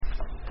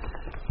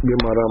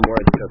Gemara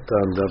Moed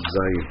Katan Daf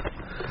Zayin.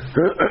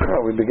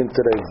 We begin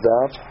today's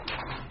daf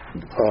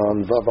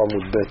on Vav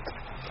Amud Bet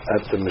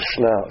at the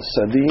Mishnah.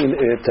 Sadin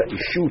et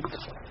ha'ishut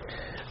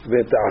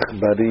ve'et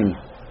ha'achbarim.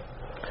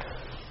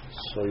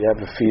 So you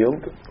have a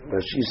field.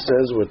 As she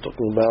says, we're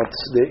talking about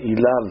the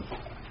ilan.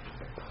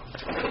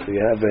 We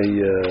have a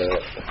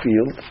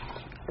field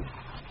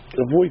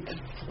of wheat,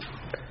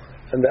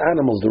 and the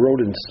animals, the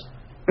rodents,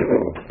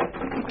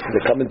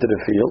 they come into the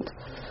field.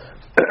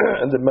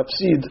 And the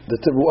mafsid, the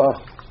teruah,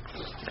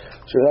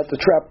 so you have to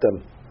trap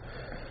them.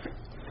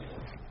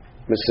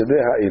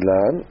 Misedeh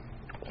ha'ilan,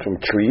 from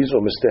trees,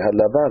 or misedeh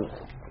ha'laban,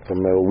 from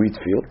a wheat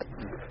field.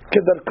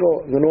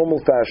 Kedarko, the normal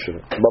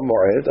fashion.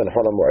 B'moed and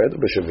hala moed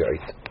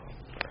b'shavi'it.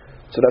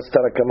 So that's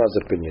Tarakama's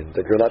opinion,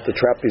 that you're allowed to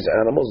trap these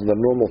animals in the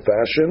normal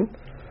fashion,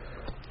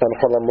 and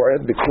hala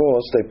moed,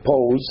 because they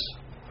pose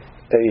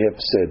a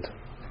hefsed.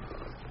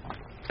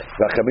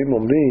 V'achabim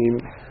omrim,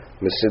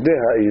 misedeh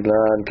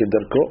ha'ilan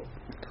kedarko.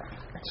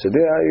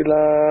 Sedeh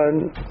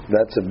ha'ilan,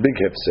 that's a big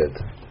hefsed,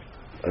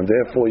 and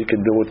therefore you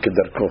can do it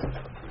kedarko.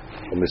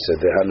 From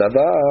sedeh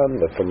ha'laban,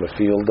 from a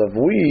field of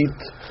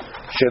wheat,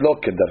 shelo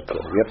kedarko.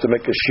 You have to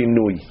make a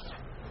shinui.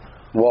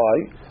 Why?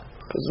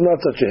 Because it's not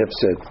such a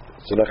hefsed.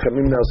 So the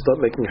Chamim now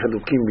start making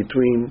halukim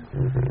between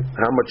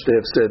how much the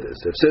hefsed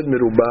is. Hefsed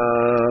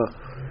merubah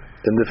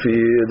in the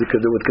field, you can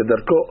do it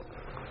kedarko.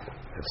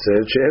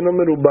 Hefsed she'eno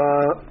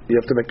merubah, you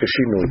have to make a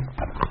shinui.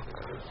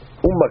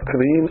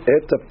 Umakrin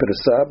et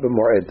ha'persa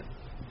b'moed.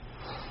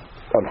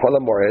 On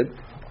Hala Moed,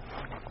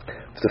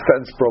 if the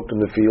fence broke in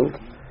the field,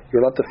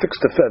 you're allowed to fix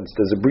the fence.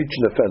 There's a breach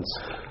in the fence.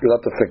 You're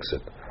allowed to fix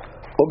it.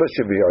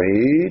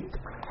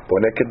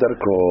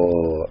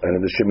 And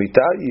in the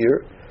Shemitah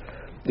year,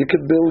 you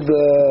could build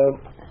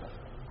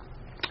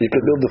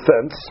the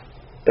fence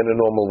in a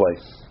normal way.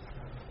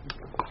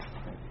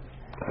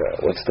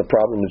 What's the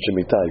problem in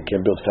Shemitah? You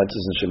can't build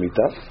fences in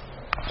Shemitah.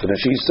 So then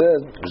she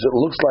said, because it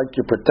looks like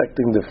you're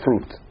protecting the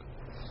fruit.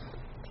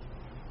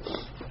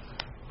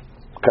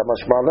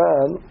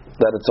 Kamashmalan,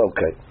 that it's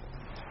okay.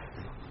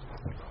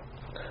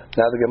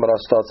 Now the Gemara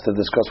starts to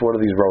discuss what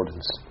are these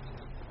rodents.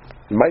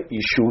 Might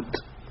ishut.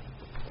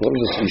 What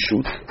is this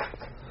ishut?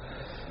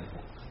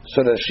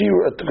 So the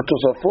Shiur at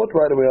Tosafot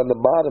right away on the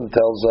bottom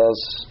tells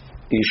us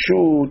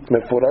ishut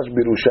mefurash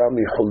birusham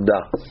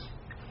yihulda.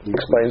 He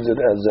explains it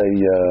as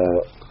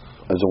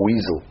a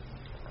weasel.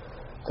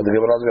 And the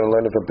Gemara is going to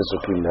learn it from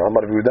Pesukim now.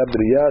 Amar v'yudah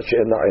b'riyah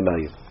she'ena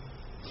einayim.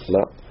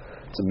 No,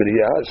 it's a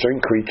b'riyah, a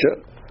certain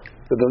creature.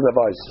 It doesn't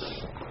have eyes.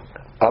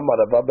 Amar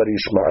Rava bar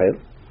Yishmael,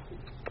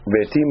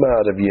 ve'tima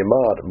Rav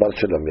Yemar bar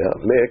Shelamya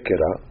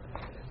me'ekera.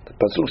 The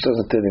pasuk says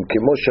it in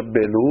Kimo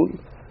Shabbelul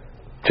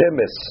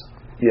Temes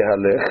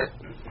Yehalech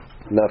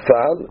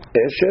Nafal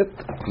Eshet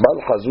Bal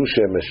Hazu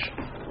Shemesh.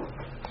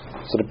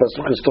 So the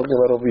pasuk is talking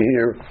about over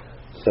here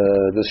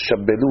this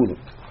Shabbelul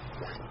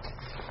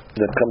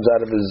that comes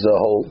out of his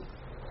hole,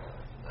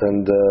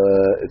 and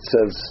it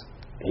says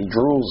he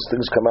drools,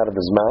 things come out of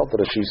his mouth,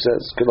 that she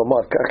says,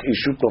 Kilomar, kach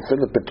ishut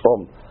nofelet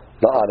petom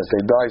la'aretz, they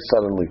die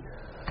suddenly.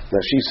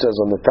 Now she says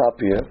on the top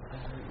here,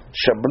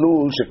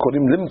 Shablul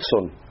shekorim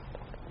limtzon,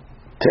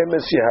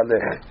 temes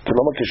yehalech,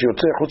 Kilomar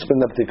kishiyotzeh chutz ben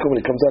nabtikum,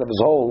 when he comes out of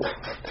his hole,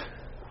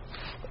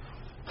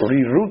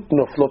 rirut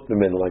noflot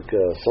mimin, like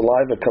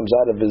saliva comes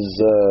out of his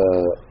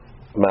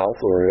mouth,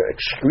 or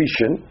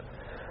excretion,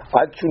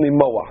 ad shuni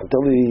moah,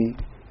 until he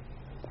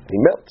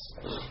melts.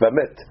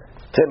 Vamet,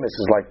 temes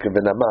is like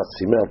venamas,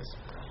 he melts.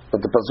 But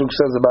the pasuk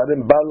says about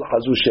him, Bal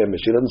Hazu Shemesh.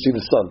 He doesn't see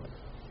the sun.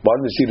 Why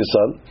doesn't he see the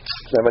sun? He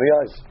doesn't have any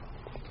eyes.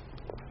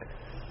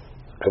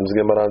 Comes the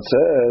Gemara and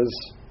says,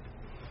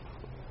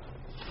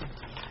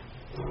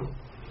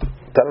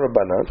 Tan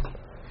Rabbanan,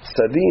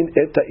 Sadin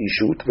et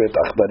ha'ishut ve'et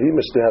achbarim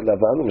mishdeh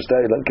ha'lavan u'mishdeh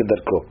ha'ilan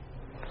kedarko.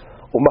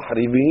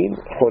 U'mahrivin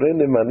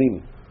choren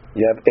nemanim.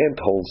 You have ant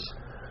holes.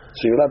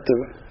 So you'll have to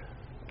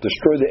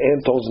destroy the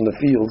ant holes in the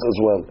fields as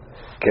well.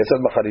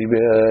 How do you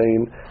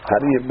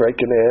break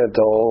an ant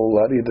hole?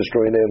 How do you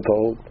destroy an ant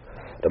hole?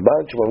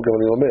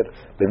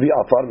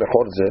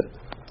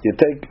 You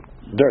take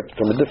dirt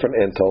from a different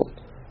ant hole,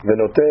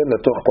 and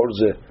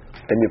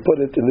you put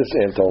it in this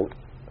ant hole.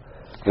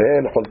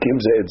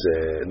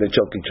 They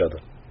choke each other.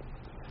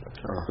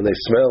 When they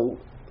smell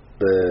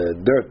the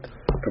dirt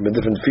from a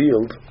different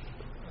field,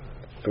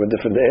 from a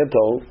different ant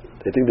hole,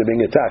 they think they're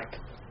being attacked.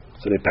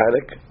 So they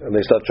panic and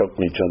they start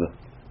choking each other.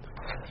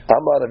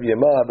 Amar Rav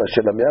Yemar bar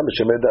Shelamya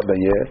m'shemed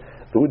Abaye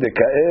v'hu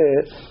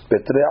deka'eh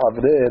betrei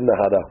avrei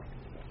nahara.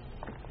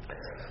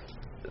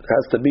 It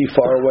has to be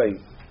far away,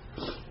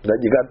 that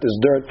you got this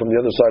dirt from the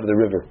other side of the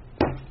river.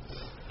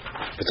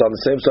 If it's on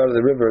the same side of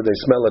the river, they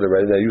smell it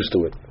already, they're used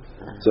to it.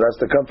 So it has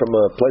to come from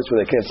a place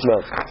where they can't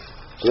smell.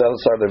 So the other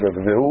side of the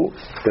river. V'hu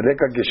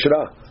dereka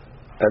geshra,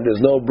 and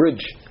there's no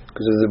bridge,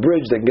 because there's a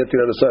bridge, they can get to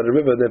the other side of the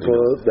river,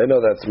 therefore they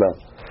know that smell.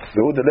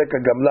 V'hu dereka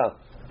gamla.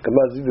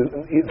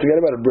 Forget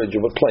about a bridge,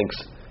 with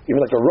planks. Even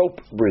like a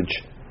rope bridge,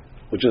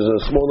 which is a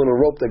small little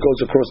rope that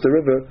goes across the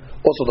river,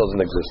 also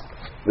doesn't exist.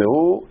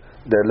 Vehu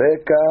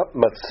deleka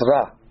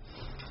matzra.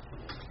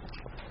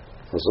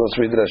 So let's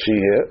read Rashi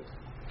here.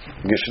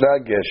 Gishra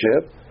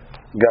gesher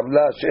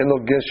Gamla she'eno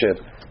gesher.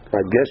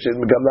 Gesher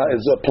gamla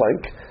is a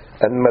plank,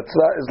 and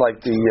metzla is like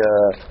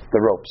the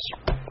ropes.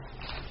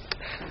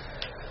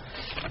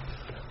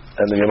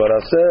 And the Gemara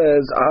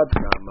says ad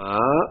kama.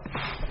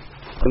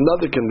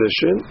 Another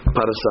condition,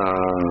 parsa,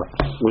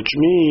 which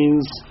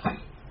means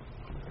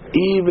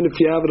even if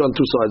you have it on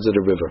two sides of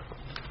the river,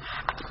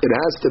 it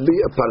has to be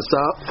a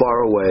parsa far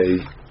away.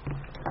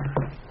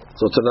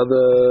 So it's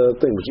another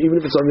thing. Which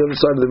even if it's on the other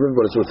side of the river,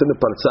 but it's within the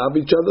parsa of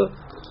each other,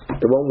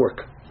 it won't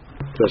work.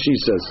 Rashi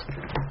says,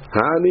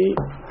 "Hani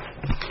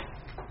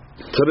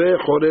trei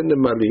choren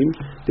nemalim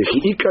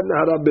dechiika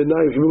nahara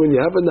benayu." Even when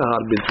you have a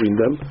nahar between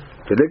them,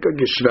 veleka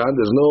geshran,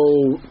 there's no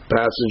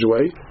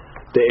passageway.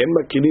 De'en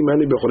makilim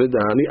hani bechorei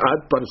dahani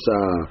ad parsa.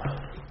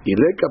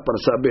 Ileka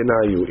parsa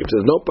benayu. If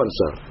there's no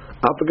parsa,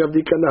 afagav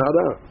dika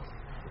nahara.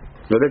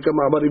 Veleka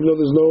ma'amar, even though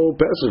there's no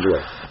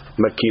passageway.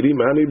 Makirim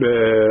hani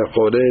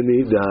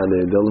bechorei dahani.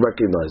 They'll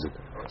recognize it.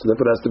 So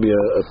therefore, it has to be a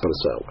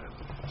parsa.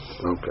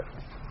 Okay.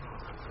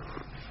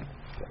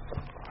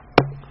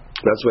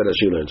 That's where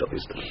Rashi learns at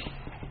least.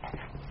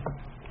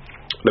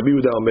 Rabbi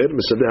Yehuda Omer,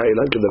 Mesadeh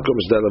ha'ilan kedarko,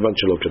 Mesadeh ha'lavan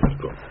shelo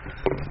kedarko.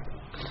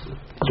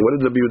 So what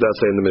did Rabbi Yehuda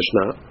say in the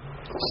Mishnah?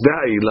 Mesadeh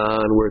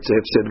ha'ilan, where it's a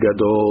hefsed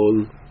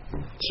gadol,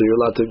 so you're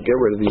allowed to get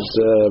rid of these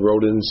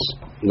rodents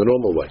in the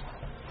normal way.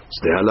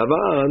 Mesadeh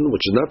ha'lavan,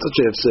 which is not such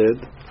a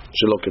hefsed,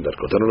 shelo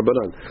kedarko. Tanan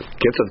Rabbanan,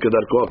 ketzad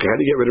kedarko. Okay, how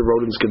do you get rid of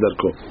rodents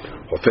kedarko?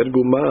 Hofer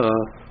guma,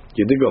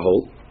 you dig a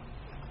hole,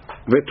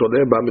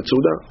 vetoleh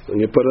ba'metzuda,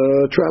 and you put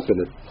a trap in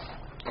it.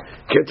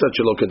 Ketzad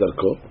shelo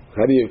kedarko.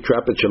 How do you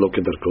trap it shelo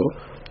kedarko?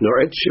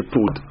 No'et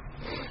shipud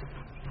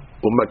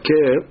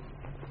umakeh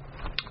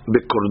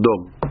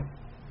bekordom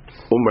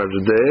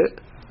umardeh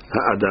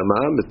ha'adama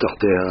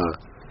metahteha.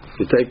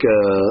 You take a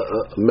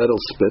metal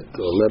spit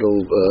or metal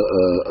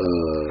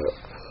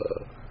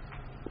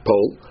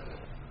pole,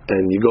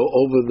 and you go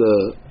over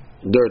the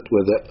dirt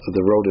where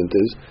the rodent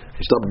is.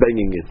 You start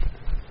banging it.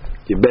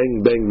 You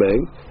bang, bang,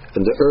 bang,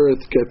 and the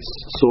earth gets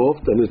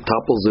soft and it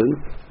topples in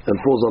and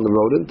falls on the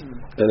rodent,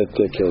 and it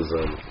kills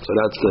them. So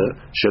that's the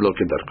shelo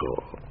kedarko.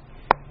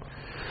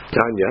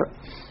 Tanya,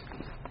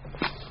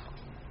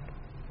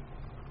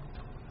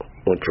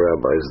 what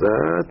rabbi is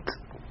that?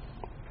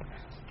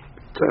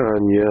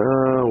 Tanya,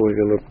 we're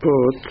going to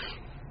put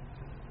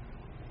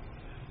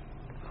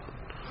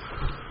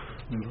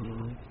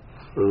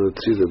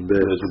let's see the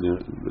best.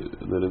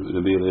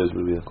 Rabbi Eliezer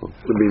ben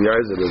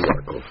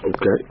Yaakov.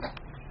 Okay.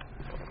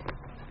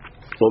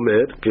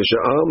 Omer,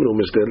 Kesha'amru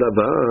Misteh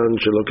Lavan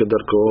Shelo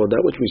Kedarko.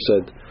 That which we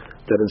said,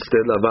 that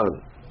instead Lavan,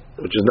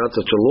 which is not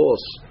such a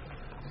loss.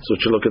 So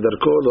Shelo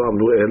Kedarko Lo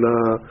Amru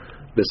Ela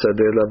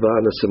Besadeh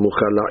Lavan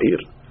Semucha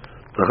La'ir.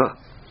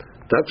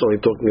 That's only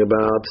talking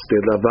about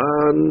Steh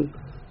Lavan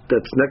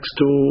that's next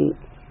to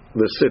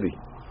the city.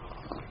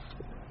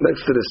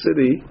 Next to the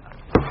city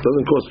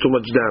doesn't cause too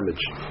much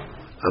damage.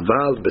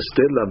 Aval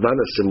Besteh Lavan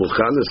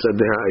Semucha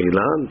Lesadeh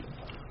Ha'ilan.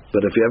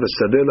 But if you have a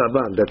Sadeh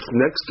Lavan that's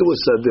next to a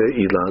Sadeh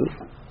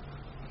Ilan,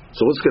 so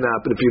what's going to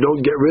happen? If you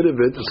don't get rid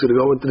of it, it's going to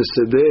go into the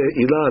Sadeh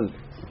Ilan.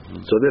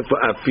 So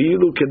therefore,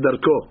 Afilu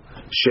Kedarko,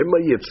 Shema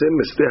Yetzem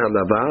Mesteh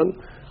HaLavan,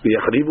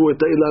 V'yachrivu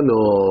et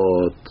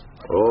Ilanot.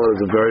 Oh,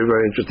 it's a very,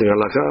 very interesting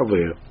halakha over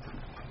here.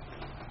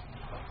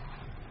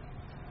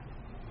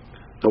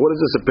 Now what is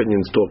this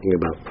opinion talking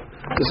about?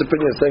 This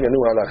opinion is saying a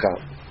new halakha.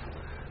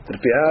 That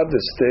if you have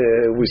the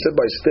Steh, we said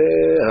by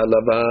Steh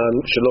HaLavan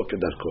Shelo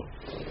Kedarko.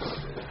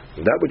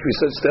 That which we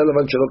said, Steh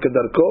Lavan Shelo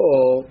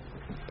Kedarko,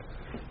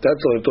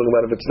 that's only talking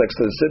about if it's next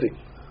to the city.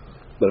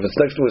 But if it's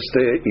next to a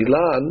Steh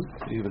Ilan,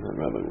 even that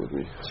rabbi with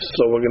me.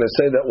 So we're going to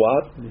say that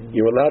what?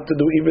 You're allowed to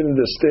do even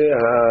the Steh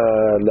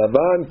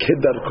Lavan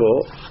Kedarko,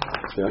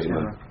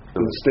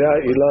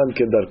 Steh Ilan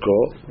Kedarko,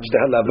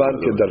 Steh Lavan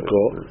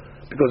Kedarko,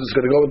 because it's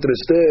going to go into the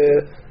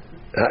Steh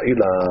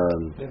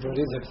Ha'ilan.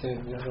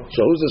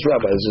 So who's this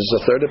rabbi? Is this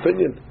a third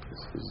opinion?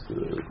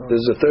 This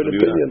is a third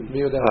opinion.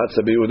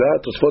 Rabbi Yehuda.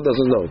 Tosfot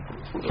doesn't know.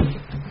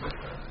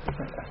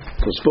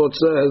 Tosfot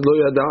says Lo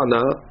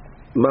Yada'na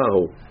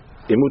Mahu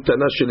Imut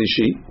Tana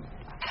Shelishi.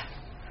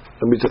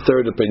 Maybe it's a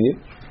third opinion.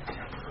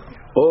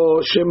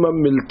 Or Shema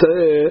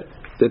Milteh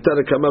the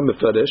Tarakama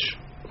Mefaresh.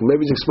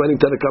 Maybe he's explaining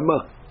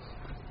Tarakama.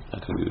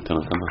 That's what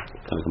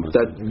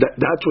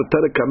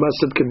Tarakama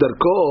said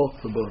Kedarko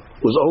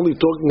was only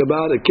talking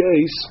about a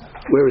case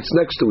where it's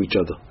next to each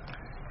other.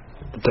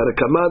 The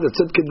Tarakama that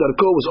said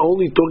Kedarko was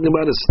only talking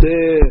about a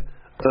Steh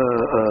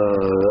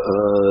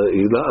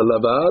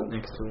Lavan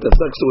that's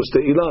next to a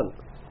Steh Ilan.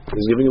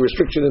 He's giving a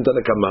restriction in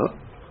Tarakama.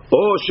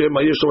 Oh,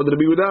 Shema Yeshua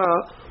Rabbi Yehuda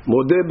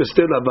Moed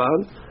Besteh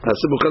Lavan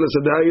Asibucha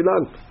LeSadeh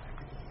Ilan.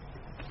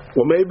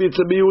 Or maybe it's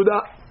Rabbi Yehuda.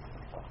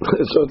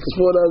 So this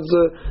one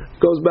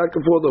goes back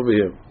and forth over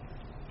here.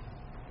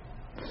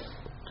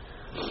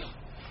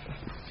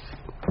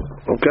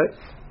 Okay,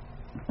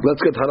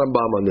 let's get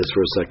Harambam on this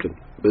for a second.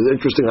 It's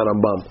interesting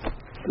Harambam.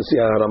 Let's see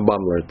how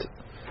Harambam learned.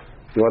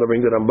 You want to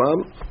bring the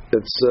Rambam?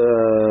 It's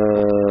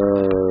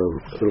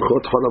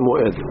Ruchot Chol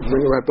Moed.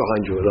 Bring it right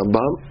behind you.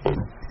 Rambam.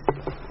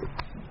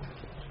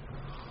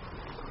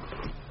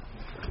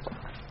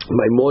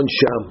 Maimon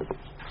Sham.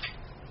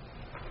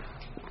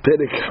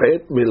 Perek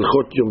Het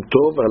Milchot Yom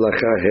Tov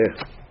Halacha He.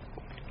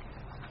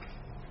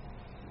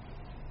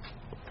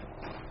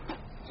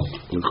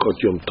 Milchot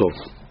Yom Tov.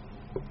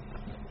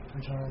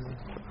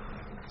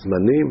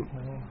 Zmanim.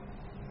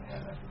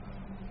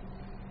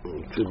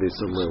 It should be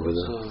somewhere over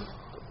there.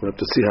 We have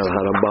to see how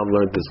Rambam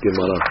learned this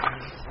Gemara.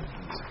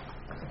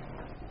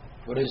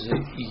 What is it?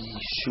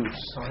 Ishut.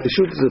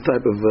 Ishut is a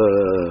type of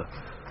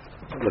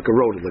like a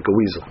rodent, like a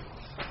weasel.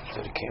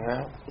 That it came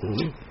out.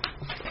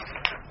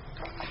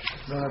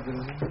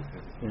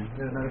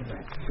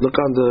 Look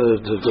on the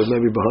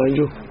maybe behind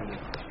you.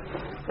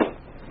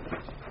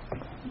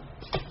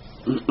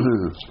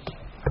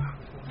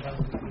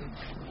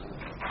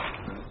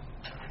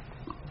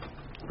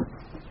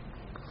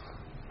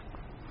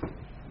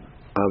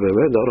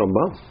 No,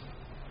 Rambam.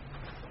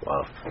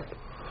 Wow.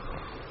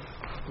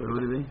 Where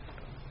would it be?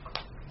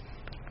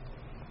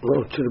 No,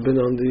 it should have been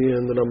on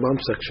the Rambam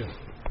section.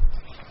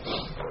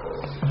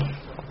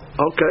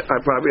 Okay, I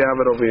probably have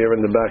it over here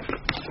in the back.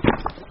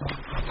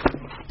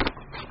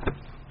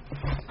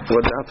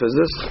 What daf is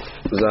this?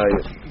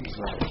 Zayin.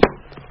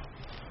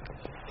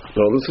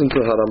 So listen to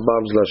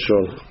Rambam's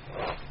Lashon.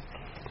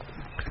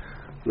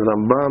 The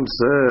Rambam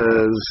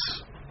says,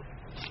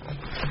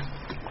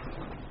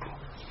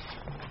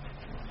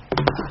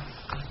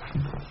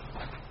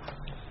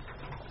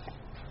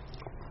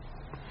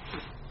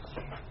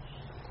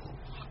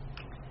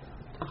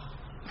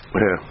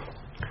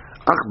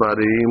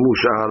 עכברים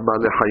ושאר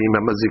בעלי חיים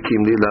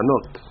המזיקים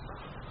לאילנות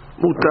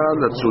מותר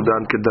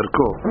לצודן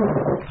כדרכו.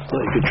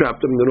 You can trap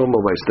them in the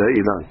normal way, שדה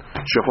אילן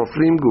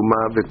שחופרים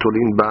גומה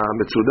ותולים בה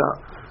מצודה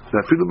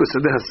ואפילו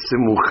בשדה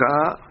הסמוכה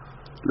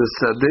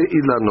לשדה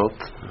אילנות,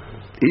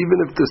 even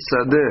if the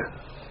שדה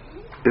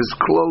is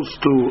close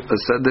to a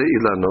שדה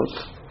אילנות,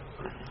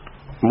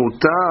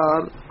 מותר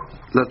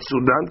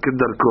לצודן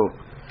כדרכו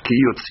כי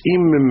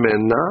יוצאים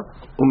ממנה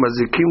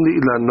ומזיקים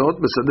לאילנות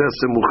בשדה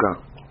הסמוכה.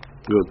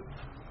 Good.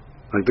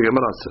 Like the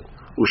Gemara said,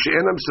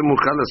 ושאינם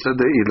סמוכה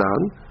לשדה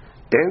אילן,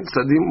 אין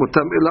צדים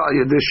אותם אלא על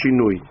ידי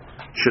שינוי,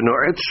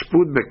 שנועץ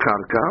שפוט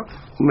בקרקע,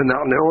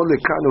 ומנענעו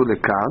לכאן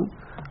ולכאן,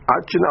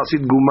 עד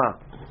שנעשית גומה,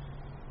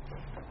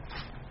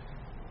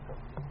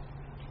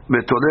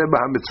 ותולה בה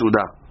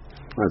מצודה.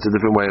 That's a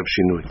different way of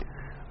שינוי.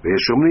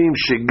 ויש אומרים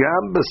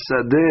שגם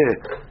בשדה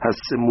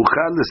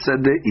הסמוכה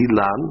לשדה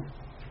אילן,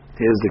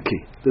 here's the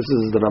key. This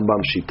is the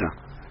Rambam Shita.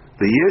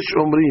 ויש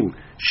אומרים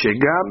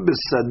שגם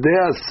בשדה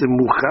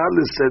הסמוכה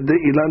לשדה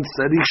אילן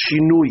צריך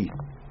שינוי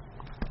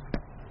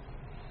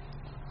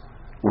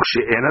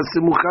וכשאין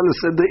הסמוכה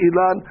לשדה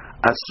אילן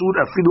אסור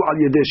אפילו על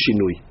ידי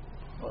שינוי.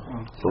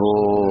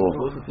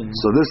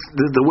 So this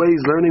the way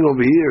he's learning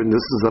over here, and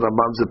this is the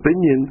Rambam's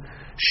opinion,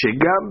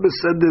 שגם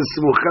בשדה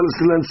הסמוכה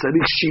לשדה אילן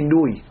צריך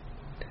שינוי,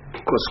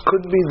 because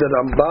could be the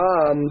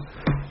Rambam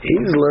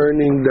he's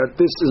learning that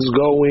this is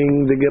going,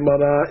 the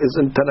Gemara is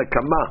in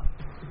Tanakama,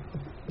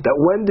 that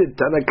when did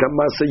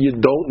Tanakama say you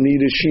don't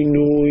need a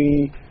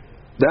shinui?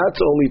 That's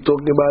only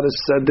talking about a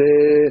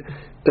sadeh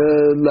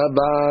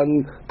lavan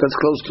that's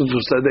close to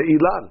sadeh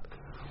ilan,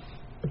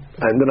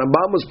 and the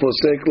Rambam was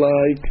posek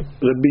like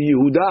Rabbi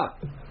Yehuda.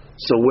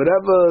 So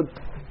whatever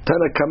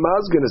Tanakama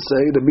is going to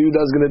say, Rabbi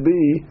Yehuda is going to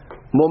be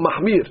more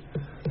mahmir.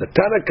 The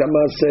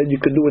Tanakama said you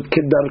could do it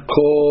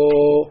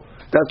kidarko.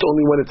 That's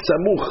only when it's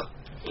samuch.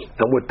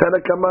 And what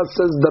Tanakama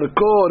says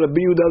darko,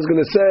 Rabbi Yehuda is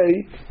going to say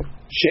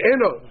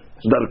she'eno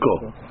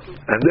darko,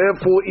 and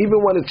therefore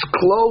even when it's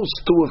close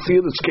to a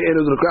field it's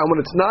ke'enu darko, and when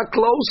it's not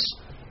close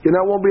you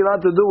now won't be allowed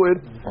to do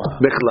it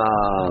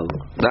bichlal.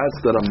 That's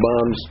the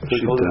Rambam's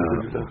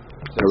shita.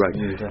 Correct.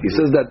 He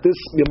says that this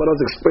Gemara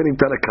is explaining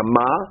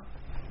Tanakama,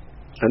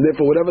 and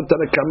therefore whatever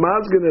Tanakama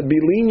is going to be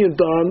lenient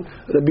on,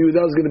 Rabbi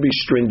Yehuda is going to be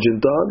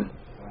stringent on.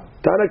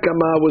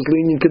 Tanakama was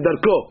lenient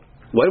kedarko.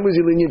 When was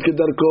he lenient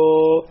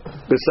kedarko?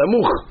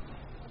 Besamuch.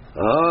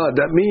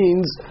 That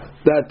means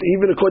that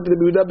even according to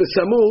Rabbi Yehuda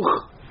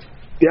besamuch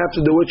you have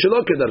to do it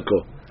shelo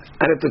kedarko,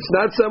 and if it's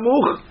not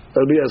samuch,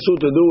 it'll be asur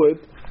to do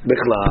it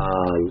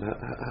bichlal.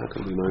 How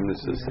can we learn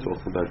this is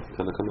talking about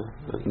Tanakama?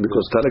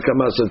 Because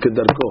Tanakama said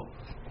kedarko.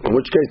 In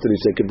which case did he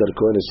say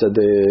kedarko and he said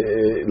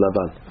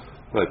lavan?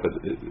 Right, but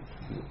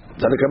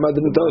Tanakama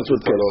didn't tell us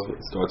what case.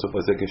 Starts off by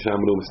saying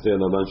shamru misteh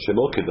lavan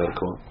shelo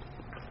kedarko,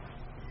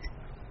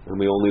 and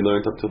we only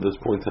learned up to this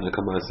point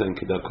Tanakama is saying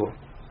kedarko.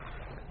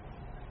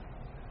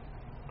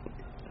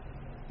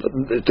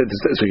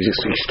 So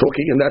he's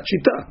talking in that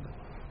shita.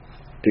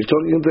 He's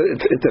talking into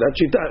that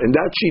shita. In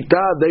that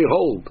shita, they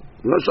hold.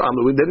 They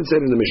didn't say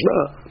it in the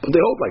Mishnah, but they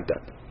hold like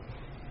that.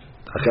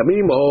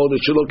 Hachamim hold the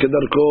shelo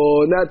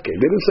kedarko in that case.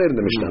 They didn't say it in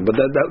the Mishnah, but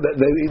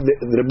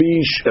Rabbi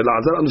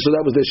Elazar understood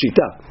that was their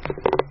shita.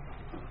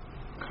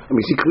 I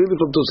mean, see clearly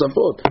from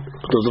Tosafot.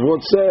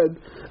 Tosafot said,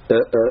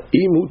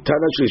 "Imu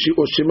tana shlishi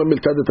or shema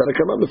miltad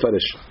tarakama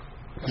mefarish."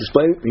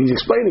 He's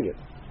explaining it.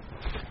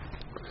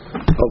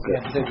 Okay.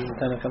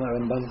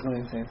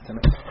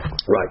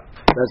 Right.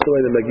 That's the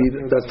way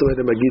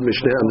the Magid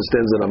Mishneh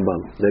understands the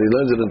Rambam. Then he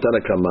learns it in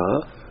Tanakama,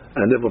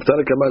 And if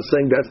Tana Kama is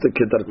saying that's the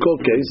Kedarko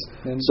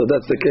case, so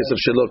that's the case of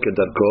Shelo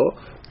Kedarko.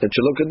 And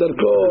Shelo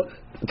Kedarko,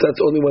 that's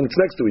only when it's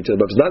next to each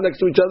other. But if it's not next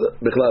to each other,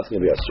 Bechlas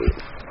can be Asur.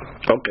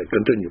 Okay,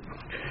 continue.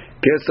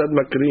 Kesad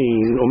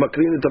Makrin, or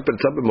Makrin it up in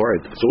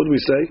Moed. So what do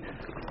we say?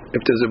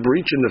 If there's a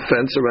breach in the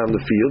fence around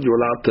the field,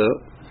 you're allowed to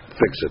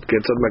fix it.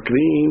 Kesad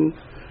Makrin,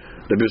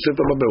 the Yosef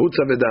Amar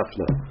Behutza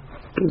Vedafna.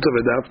 Hutza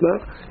Vedafna,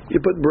 you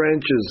put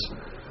branches,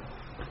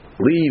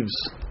 leaves,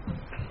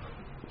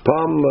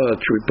 palm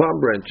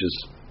branches.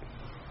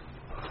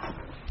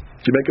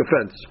 You make a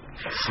fence.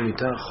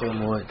 Shemitah Chol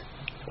Moed.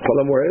 Chol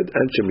Moed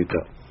and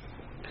Shemitah.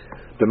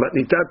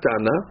 B'matnita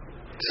Tana,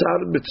 Tsar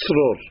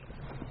B'tzror.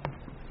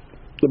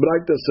 The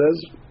Braita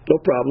says, no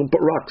problem,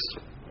 put rocks.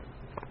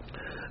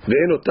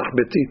 Ve'eno tach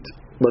betit,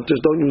 but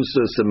just don't use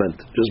cement.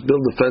 Just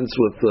build the fence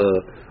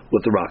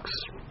with the rocks.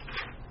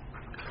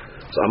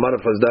 So Amar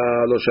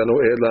Fazda lo shanu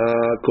ela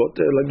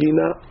kote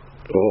lagina.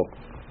 Oh,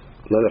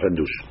 not a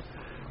hadush.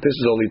 This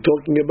is only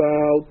talking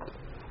about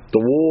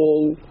the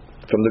wall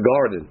from the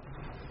garden.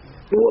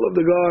 The wall of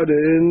the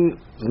garden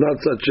is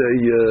not such a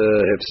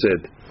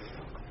hefsed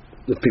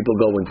that people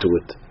go into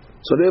it.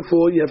 So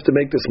therefore, you have to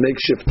make this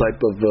makeshift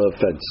type of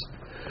fence.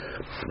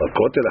 But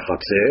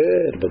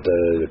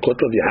the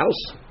kotel of your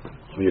house,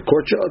 of your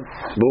courtyard,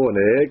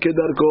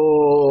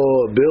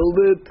 build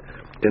it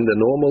in the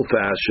normal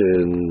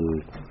fashion.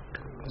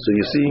 So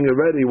you're seeing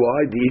already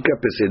why the ika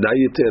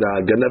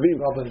pesedayitera ganavim,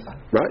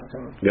 right?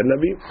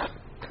 Ganavim.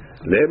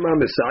 Lema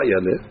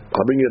mesayale.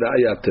 I'll bring you the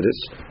ayat to this.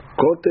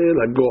 Kotel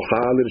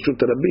hagoha l'reshut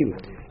rabim.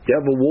 You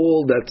have a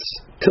wall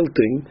that's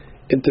tilting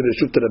into the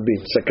reshut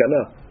rabim.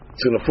 Sakana.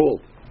 It's going to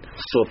fall.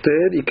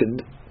 Soter, you can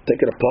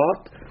take it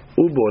apart.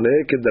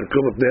 Ubone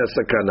kedarkom pnei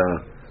sakana.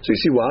 So you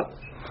see what?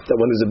 That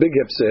when there's a big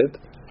hefsed,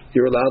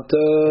 you're allowed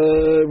to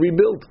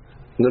rebuild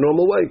in the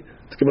normal way.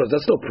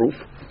 That's no proof.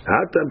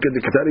 That's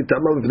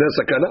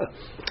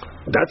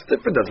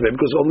different. That's maybe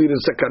because only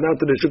there's sakana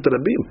to the reshut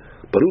rabim.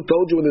 But who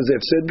told you when there's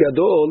hefsed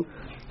gadol?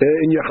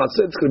 In your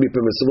chased, it's going to be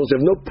permissible. So you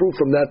have no proof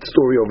from that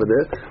story over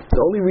there. The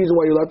only reason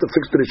why you're allowed to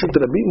fix the reshut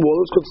rabim wall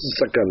is because it's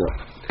sakana.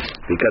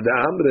 Mikada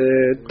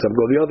amret, some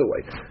go the other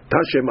way.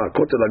 Tashema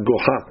kotel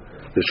agoha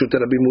reshut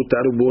rabim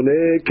mutar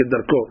ubone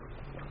kedarko.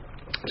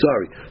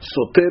 Sorry,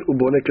 soter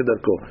ubone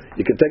kedarko.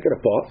 You can take it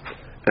apart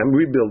and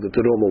rebuild it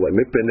the normal way.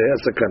 Mipnei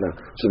sakana.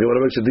 So the one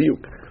makes a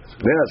diuk.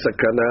 Pnei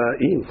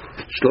sakana in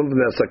shlom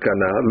pnei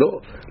sakana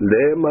lo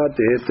lema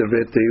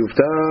tehet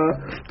yufta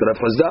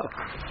trafazda.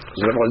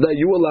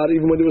 You allowed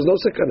even when there was no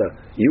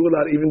sakana. You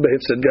allowed even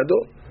behefsed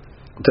gadol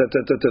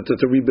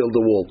to rebuild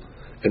the wall.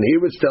 And here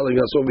it's telling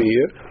us over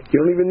here, you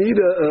don't even need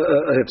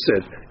a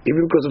hefsed.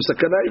 Even because of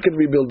sakana, you can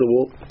rebuild the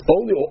wall.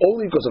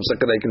 Only because of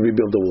sakana, you can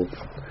rebuild the wall.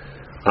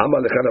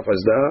 Amal lechana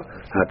fazda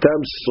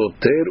hatam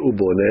soter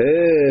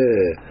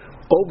uboneh.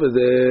 Over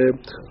there,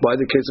 by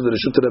the case of the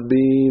reshut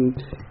rabim,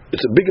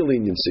 it's a bigger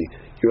leniency.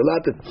 You're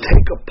allowed to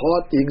take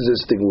apart the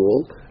existing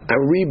wall and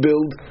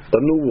rebuild a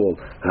new wall.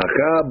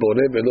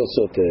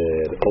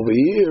 Over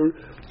here,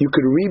 you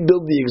can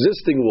rebuild the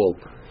existing wall,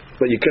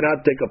 but you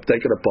cannot take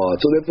it apart.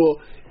 So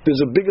therefore, there's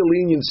a bigger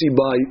leniency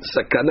by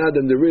sakana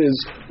than there is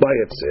by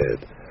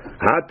hefsed.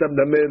 So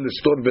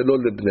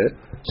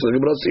the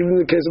Gemara, even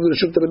in the case of the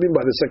reshut rabim,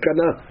 by the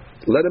sakana,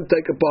 let him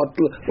take apart.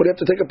 What do you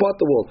have to take apart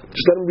the wall?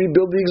 Just let him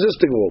rebuild the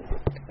existing wall.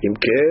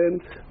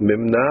 Imken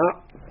mimna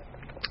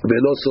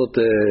velo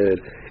soter.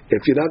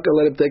 If you're not going to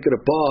let him take it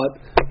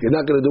apart, you're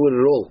not going to do it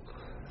at all.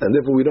 And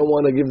therefore, we don't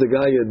want to give the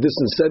guy a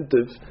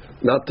disincentive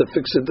not to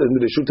fix it in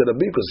the reshut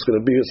rabim because it's going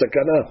to be a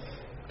sakana.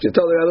 If you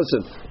tell the guy,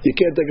 listen, you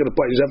can't take it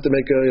apart. You just have to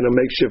make a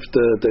makeshift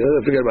thing.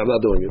 Forget about it, I'm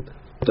not doing it.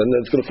 Then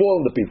it's going to fall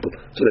on the people.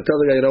 So they tell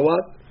the guy, you know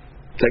what?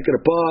 Take it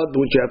apart, do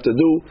what you have to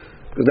do,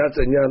 because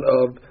that's a inyan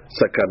of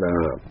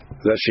sakana.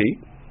 Rashi.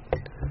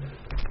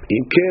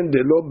 Im ken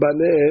de lo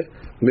baneh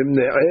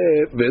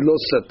mimne'eh velo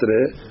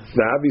satre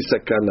v'avi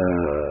sakana.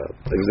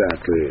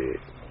 Exactly.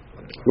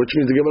 Which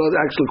means the Gemara's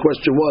actual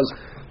question was,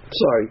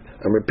 sorry,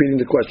 I'm repeating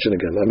the question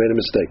again. I made a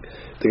mistake.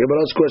 The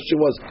Gemara's question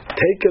was,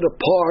 take it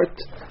apart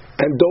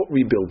and don't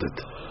rebuild it.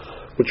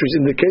 Which means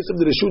in the case of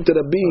the reshut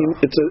rabim,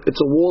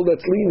 it's a wall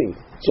that's leaning.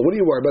 So what do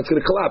you worry about? It's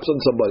going to collapse on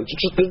somebody.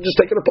 Just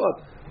take it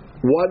apart.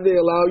 Why do they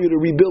allow you to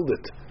rebuild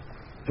it?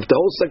 If the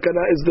whole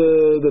sakana is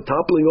the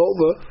toppling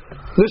over,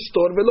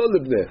 l'shtor velo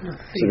libneh.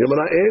 So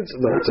Gemara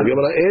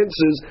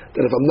answers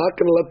that if I'm not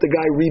going to let the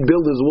guy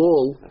rebuild his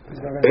wall,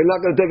 they're not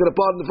going to take it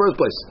apart in the first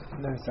place.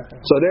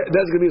 So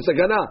that's going to be a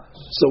sakana.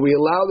 So we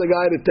allow the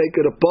guy to take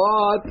it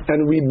apart and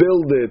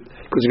rebuild it,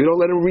 because if you don't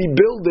let him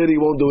rebuild it, he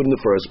won't do it in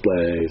the first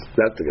place.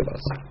 That's the Gemara.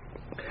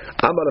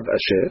 Amar of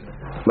Asher,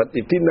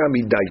 matnitina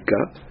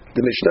midaika.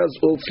 The Mishnah is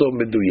also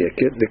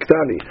meduyeket.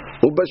 Diktani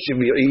uba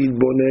shemi'id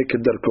boneh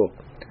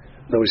kedarko.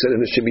 Now we said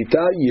in the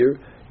Shemitah year,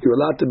 you're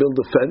allowed to build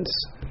a fence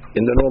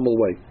in the normal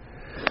way.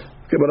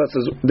 Gemara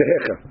says,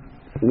 Dehecha,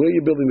 where are you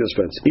building this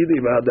fence? If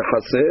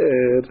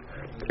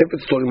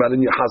it's talking about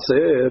in your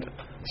haser,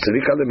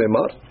 Sricha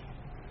lememar.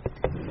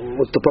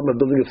 What's the problem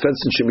of building a fence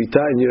in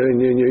Shemitah in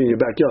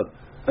your backyard?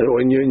 Or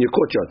in your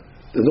courtyard?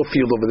 There's no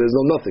field over there, there's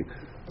no nothing.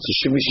 So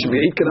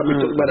Shemi'it cannot be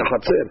talking about a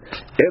Hatzer.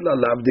 Ela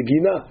lav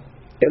degina.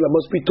 Ela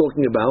must be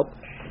talking about,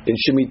 in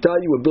Shemitah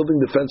you were building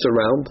the fence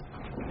around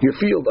your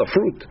field, a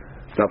fruit.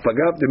 Even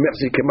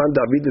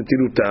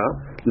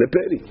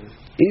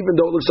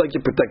though it looks like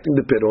you're protecting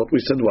the pirot, we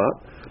said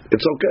what?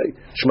 It's okay.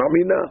 Shema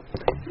mina.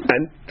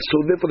 And so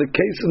therefore the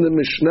case in the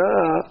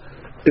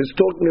Mishnah is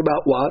talking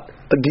about what?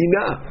 A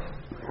gina.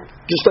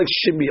 Just like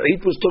Shemi'it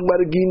was talking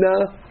about a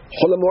gina,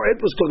 Chol HaMoed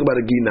was talking about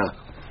a gina.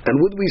 And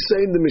what we say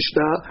in the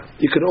Mishnah,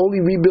 you can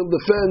only rebuild the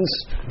fence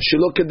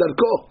shelo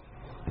kedarko.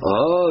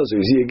 So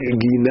you see a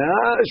gina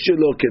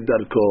shelo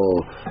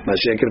kedarko.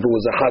 Mashiach, if it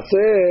was a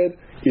Hatzer,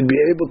 you'd be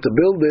able to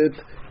build it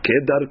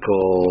kedarko.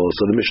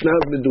 So the Mishnah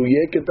is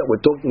meduyeket that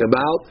we're talking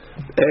about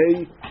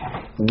a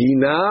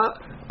gina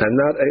and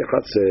not a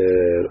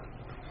Hatzer.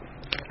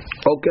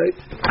 Okay.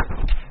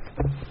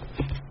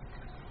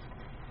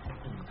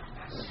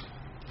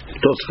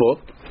 Tosfot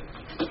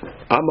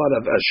Amar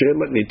Rav Asher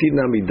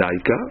Matnitina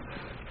Midaika.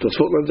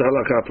 Tosfot learns a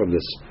halakha from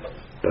this.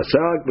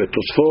 Pasak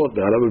betosfot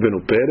the Harav ben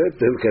Uperet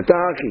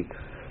Hilketachi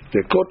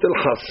the Kotel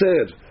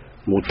Chaser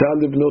Mutal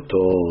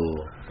Libnoto.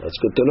 That's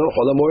good to know.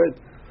 Chol HaMoed.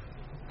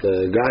 The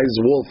guy's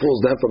wall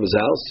falls down from his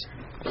house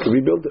to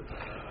rebuild it.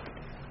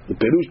 The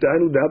Perush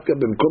Da'anu Da'avka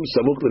B'mkom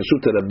Samuk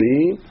L'Reshut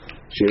HaRabim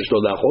Sheyesh Lo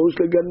La'chosh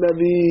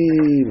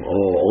LeGanavim.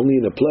 Only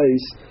in a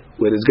place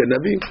where there's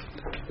Ganavim.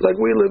 Like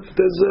we live,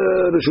 there's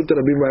Reshut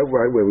HaRabim right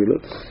where we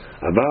live.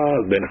 Aval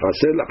Ben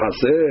Chaser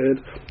LaChaser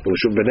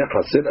Reshut B'nei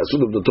Chaser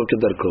Asud L'Bnoto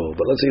Kedarko.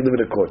 But let's say you live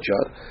in a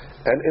courtyard,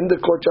 and in the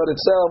courtyard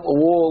itself, a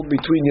wall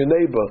between your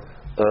neighbor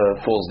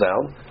falls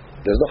down.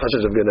 There's no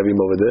chashash of ganavim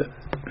over there.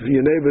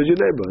 Your neighbor is your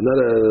neighbor, not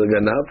a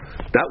ganav.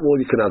 That wall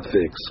you cannot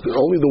fix.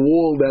 Only the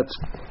wall that's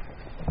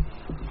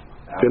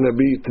going to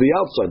be to the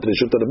outside, to the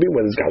Reshut HaRabim,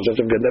 when there's chashash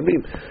of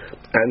ganavim.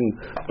 And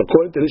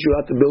according to this, you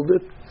have to build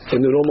it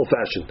in the normal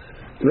fashion.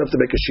 You don't have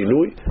to make a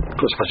shinui,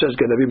 because chashash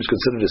ganavim is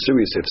considered a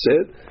serious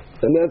hefsed,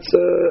 and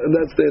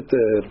that's it.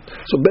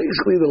 So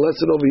basically, the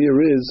lesson over here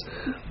is,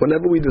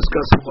 whenever we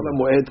discuss the Chol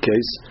HaMoed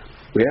case,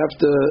 we have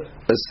to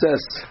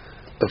assess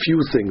a few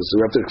things.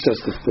 We have to assess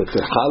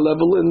the high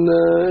level in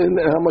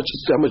how much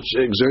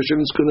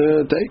exertion it's going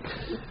to take,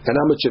 and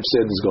how much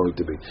hefsed is going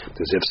to be.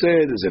 There's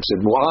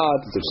hefsed mu'at,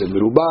 there's hefsed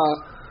merubah,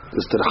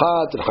 there's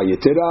tercha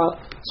yetera.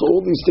 So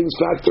all these things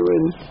factor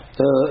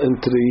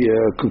into the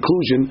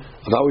conclusion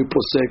of how we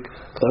posek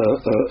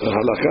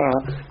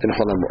halakha in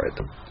Chol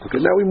HaMoed.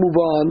 Okay, now we move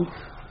on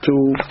to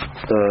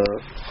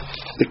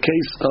the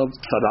case of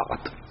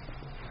tzara'at.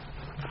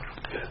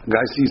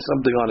 Guy sees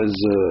something on his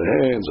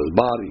hands or his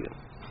body.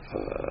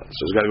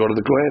 So he's got to go to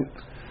the Kohen.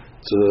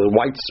 It's a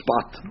white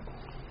spot.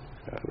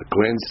 The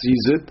Kohen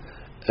sees it,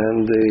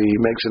 and he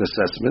makes an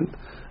assessment,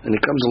 and he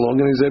comes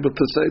along and he's able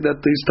to say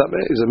that he's tameh,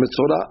 he's a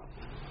mitzorah.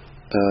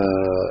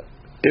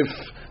 If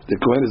the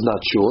Kohen is not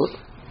sure,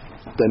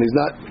 then he's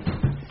not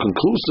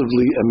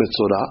conclusively a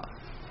mitzorah.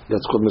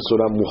 That's called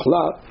mitzorah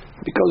muhla,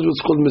 because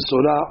it's called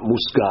mitzorah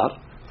musgar,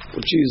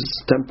 which is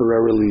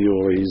temporarily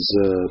or he's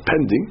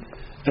pending.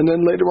 And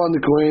then later on,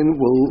 the Kohen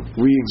will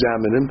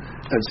re-examine him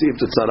and see if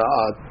the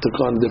tzara'at took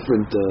on a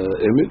different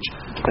image,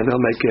 and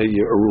he'll make a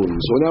ruling.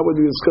 So now we're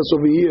going to discuss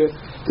over here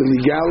the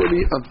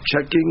legality of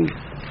checking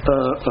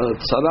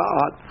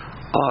tzara'at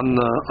on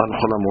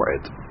Chol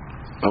HaMoed.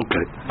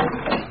 Okay.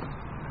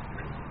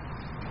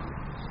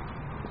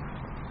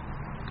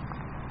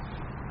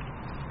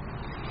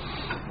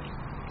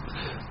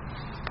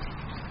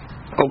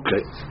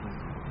 Okay.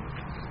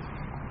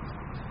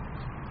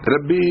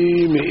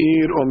 Rabbi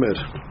Meir Omer.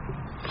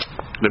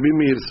 Rabbi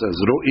Meir says,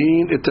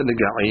 Ro'in et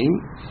ha-nega'im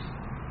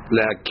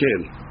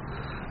le'akel,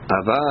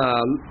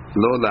 aval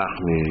lo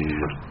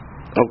la'achmir.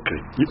 Okay.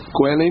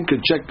 Kohanim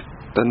can check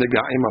the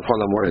nega'im of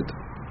Chol HaMoed.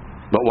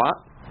 But what?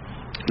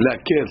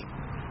 Le'akel.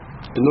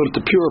 In order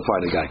to purify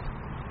the guy.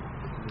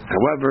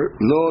 However,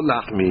 lo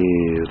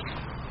la'achmir.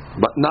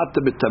 But not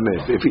to be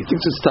tameh. If he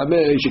thinks it's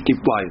tameh, he should keep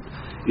quiet.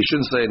 He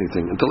shouldn't say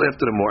anything until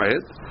after the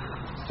Moed.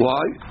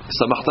 Why?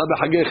 Samachta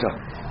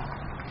b'chagecha.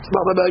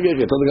 Tell the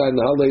guy in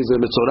the holidays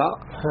a mitzorah,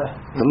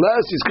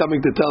 unless he's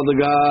coming to tell the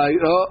guy,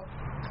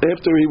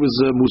 after he was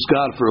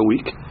muskar for a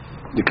week,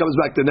 he comes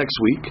back the next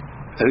week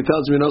and he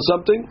tells me, you know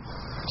something,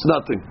 it's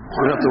nothing, you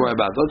don't have to worry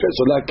about it. Okay,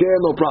 so lakel,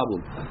 no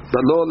problem, but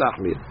lo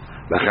lachmir.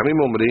 L'charim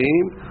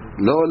omrim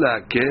lo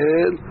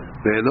lakel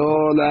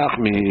ve'lo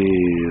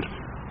lachmir,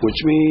 which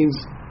means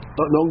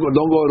don't go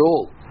at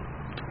all.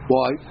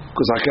 Why?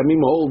 Because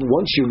Hachamim hold,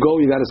 once you go,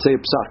 you got to say a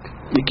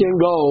psak. You can't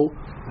go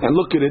and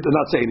look at it and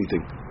not say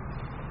anything.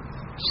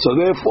 So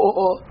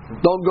therefore,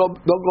 don't go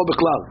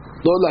b'chlal.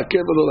 Lo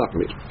la'akel v'lo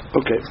la'achmir.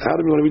 Okay, how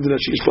do we want to read the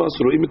Rashi's first?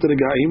 Ro'im et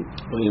ha-nega'im.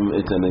 Ro'im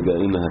et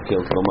ha-nega'im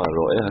להקל, כלומר,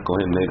 רואה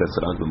הכהן נגע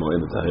צרעת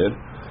במועד מטהר,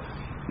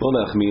 לא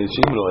להחמיר,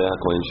 שאם רואה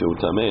הכהן שהוא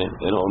טמא,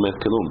 אינו אומר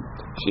כלום.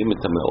 שאם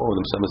מטמאו,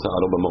 נמצא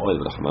משערו במועד,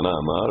 רחמנא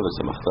אמר,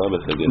 ושמחת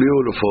בחגל.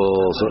 Beautiful.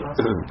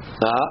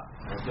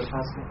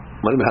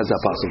 What do you mean, how's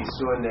that possible?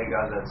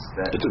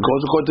 It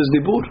goes according to his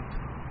dibur.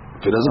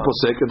 If he doesn't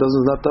posek, it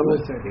doesn't not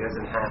tameh. He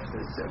doesn't have to.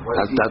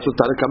 That's what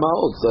Tanakama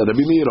holds. Rabbi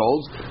Meir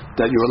holds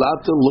that you're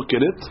allowed to look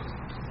at it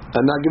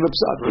and not give a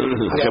psak.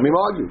 Hakamim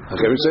argue.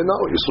 Hakamim say no.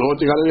 You saw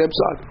it, you got to give a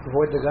psak.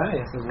 Avoid the guy.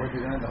 He says, avoid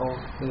the guy. The whole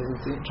he doesn't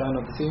see, trying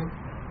not to see him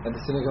at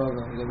the synagogue.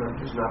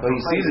 But he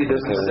sees he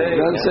doesn't say. He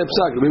doesn't say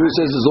psak. Maybe he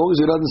says as long as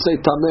he doesn't say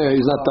tameh,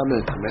 he's not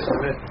tameh.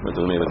 But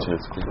don't have a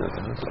chance to clean that.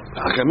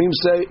 Hakamim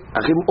say.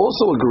 Hakamim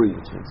also agree.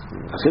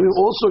 Hakamim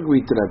also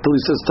agree to that. Till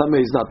he says tameh,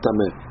 he's not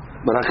tameh.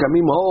 But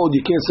Hakamim hold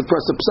you can't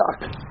suppress a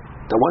psak.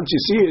 That once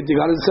you see it, you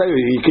got to say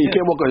you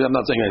can't walk away. I'm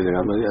not saying anything.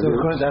 So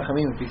according to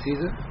Achamim, if he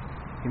sees it,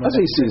 as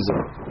he sees him,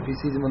 if he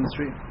sees him on the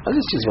street, as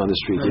he sees him on the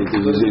street,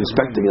 he's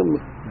inspecting him.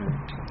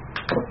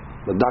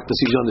 The doctor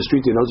sees you on the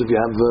street. He knows if you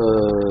have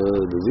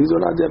disease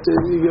or not. You have to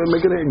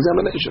make an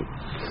examination.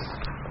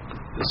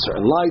 A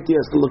certain light, he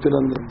has to look at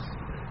under.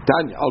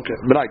 Tanya, okay,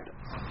 right.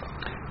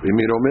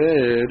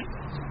 V'miromer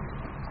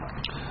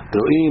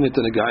ro'in et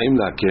negaim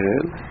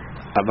lakel,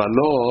 aval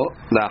lo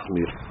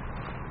lachmir.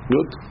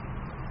 Good.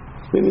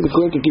 Meaning the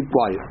Kohen can keep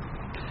quiet.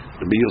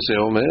 Rabbi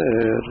Yosef Omer,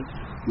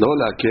 no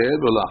lakel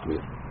v'lo lachmir.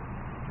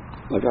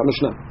 Like our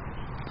Mishnah.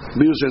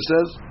 Rabbi Yosef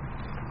says,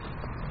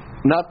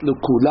 not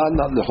lekula,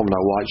 not lechumna.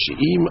 Why?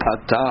 She'im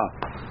ata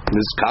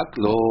nizkak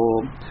lo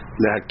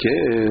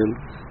lakel,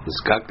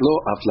 nizkak lo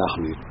af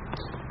lachmir.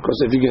 Because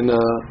if you're going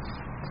to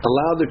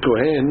allow the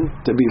Kohen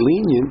to be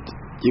lenient,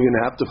 you're going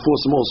to have to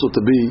force him also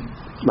to be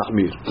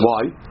machmir.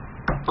 Why?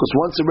 Because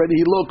once already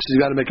he looks, you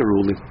got to make a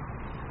ruling.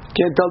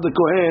 Can't tell the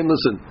Kohen,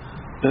 listen,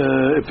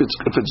 if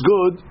it's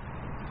good,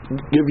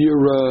 give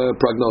your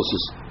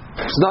prognosis.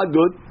 If it's not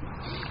good,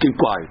 keep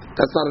quiet.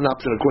 That's not an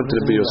option according to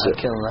the Rabbi Yosef.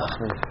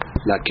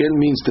 Lakel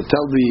means to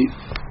tell the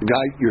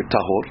guy you're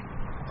tahor.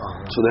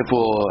 So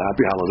therefore,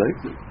 happy holiday.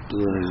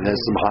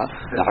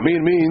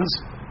 Lachmir means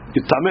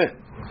you're tameh.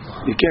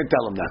 You can't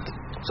tell him that.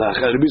 So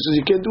Rabbi says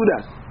you can't do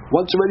that.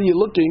 Once already you're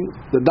looking,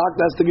 the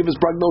doctor has to give his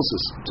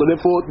prognosis. So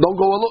therefore, don't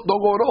go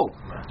at all.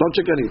 Don't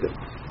check anything.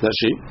 That's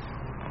she.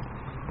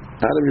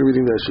 Adam, you're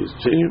reading that sheet.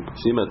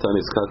 שאם אתה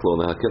נזקק לו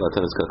להקל, אתה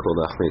נזקק לו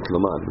להחמיר.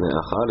 כלומר,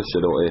 מאחר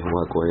שרואה הוא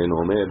הכהן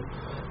עומד,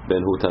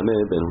 בין הוא טמא,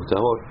 בין הוא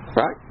טהור.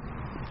 Right?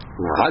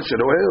 מאחר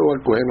שרואה הוא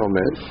הכהן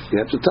עומד, you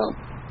have to tell.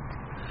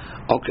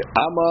 Okay,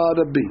 Amar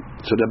Rabbi.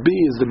 So Rabbi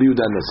is the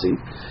Yehuda Nasi.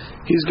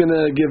 He's going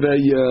to give a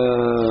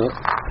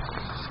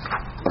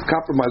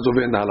compromise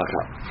over in the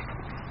halakha.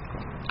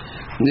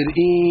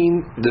 נראים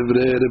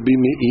דברי רבי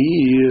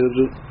מאיר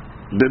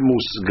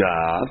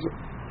במוסגר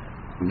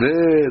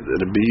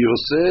ורבי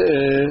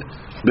יוסף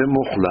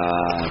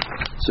במוחלט.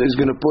 So he's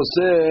going to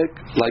posek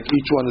like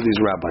each one of these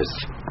rabbis.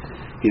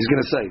 He's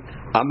going to say,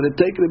 I'm going to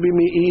take Rabbi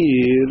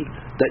Meir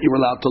that you're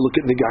allowed to look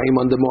at Negaim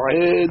on the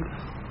Moed,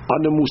 on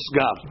the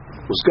Musgar.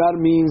 Musgar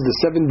means the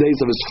 7 days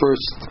of his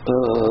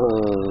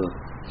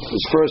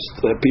first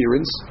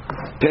appearance,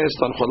 passed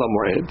on Chol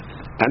HaMoed,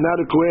 and now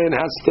the Kohen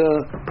has to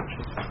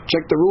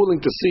check the ruling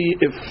to see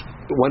if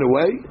it went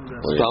away,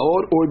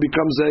 Tahor, or it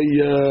becomes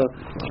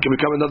it can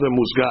become another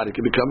Musgar. It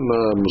can become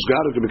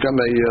Musgar, it can become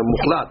a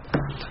Mukhlat.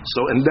 So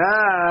in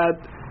that,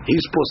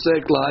 he's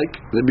posek like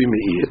Rabbi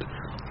Meir,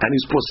 and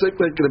he's posek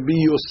like Rabbi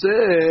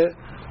Yosef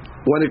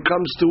when it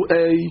comes to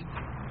a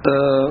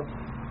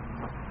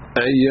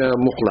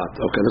Mukhlat.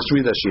 Okay, let's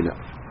read that Shina.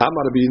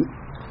 Amar Rabbi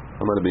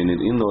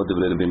נראים לו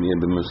דברי רבי מאיר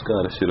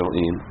במוסגר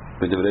שרואים,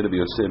 ודברי רבי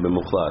יוסף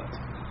במוחלט.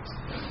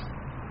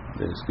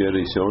 הסגר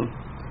ראשון.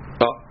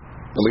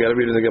 We got to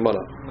read in the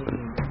Gemara.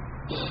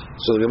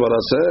 So the Gemara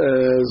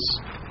says,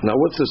 now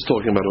what's this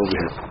talking about over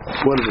here?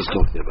 What is this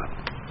talking about?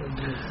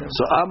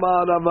 So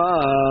Amar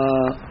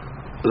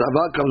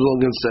Rava comes along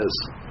and says,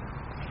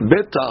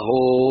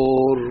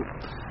 Betahor,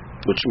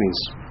 which means,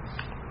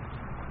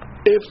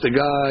 if the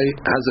guy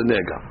has a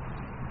nega,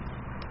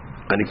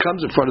 and he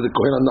comes in front of the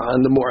Kohen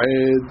on the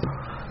Moed,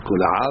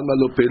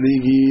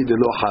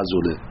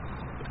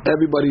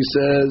 everybody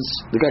says,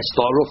 the guy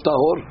started off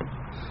Tahor,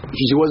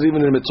 he wasn't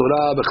even in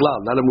Metzorah,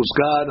 not a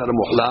Muskar, not a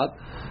Muhlat.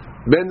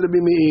 Ben Rabbi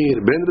Meir,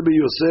 Ben Rabbi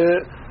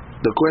Yosef,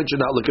 the Kohen should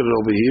not look at it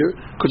over here,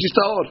 because he's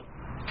Tahor.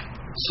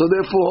 So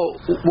therefore,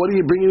 what are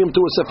you bringing him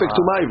to a Sefek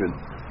Tumayvin?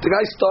 The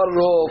guy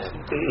started off,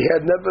 he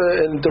had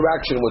never an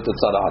interaction with the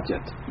Tzaraat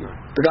yet.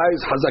 The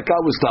guy's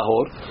Hazakah was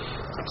Tahor,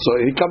 so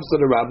he comes to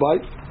the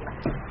rabbi.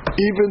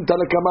 Even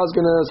Tanakama is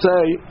going to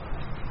say,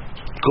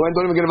 Kohen,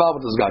 don't even get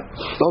involved with this guy.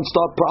 Don't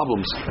start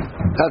problems.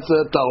 That's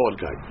a Tahor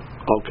guy.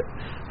 Okay.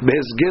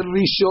 Be'ezger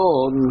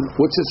Rishon,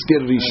 what's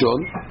Ezger Rishon?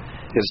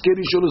 Ezger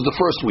Rishon is the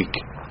first week.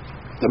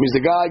 That means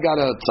the guy got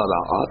a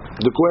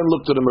tzara'at. The Kohen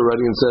looked at him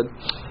already and said,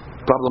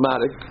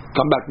 problematic,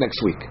 come back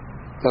next week.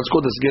 That's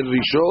called Ezger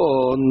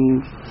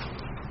Rishon.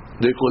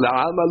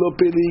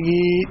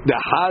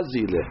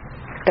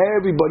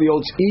 Everybody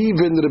else,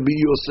 even Rabbi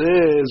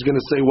Yosef, is going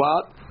to say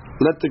what?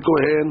 Let the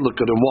Kohen look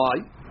at him.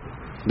 Why?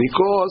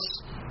 Because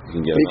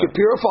he can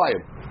purify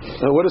him.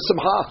 What is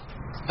Simcha?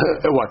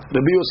 What?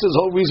 Rabbi Yosef's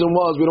whole reason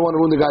was we don't want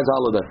to ruin the guy's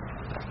holiday,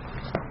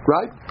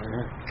 right?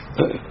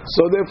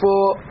 So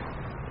therefore,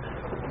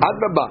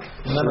 Adrabah.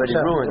 He's already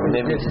ruined.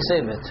 Maybe to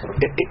save it.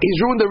 He's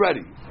ruined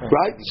already.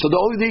 right? So the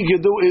only thing you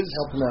can do is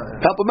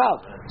help him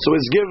out. So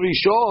it's Ger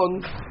Rishon,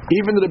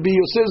 even the Rabbi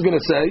Yosef is going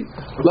to say,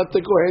 let the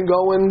Kohen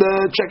go and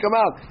check him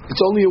out.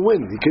 It's only a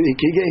win. He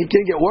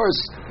can't get worse.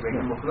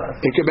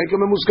 He can make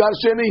him a Musgar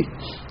Sheni.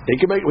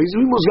 He's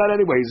Musgar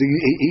anyway.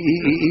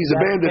 He's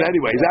abandoned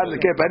anyway. He's out of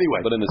the camp anyway.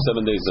 But in the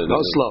 7 days, no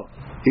slow.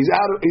 He's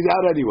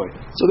out anyway.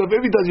 So if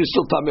he tells you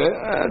still tameh,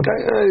 okay,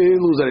 he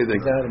didn't lose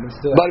anything.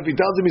 But if he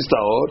tells him he's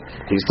tahor,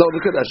 he's told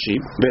look at Ashim.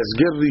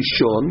 Ger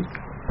Rishon.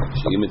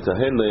 שהיא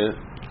מתהל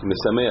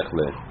משמח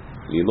לה,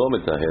 היא לא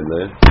מתהל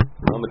לה,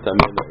 לא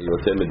מתאמן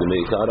יותר מדמי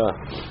עיקרה,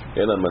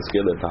 אלא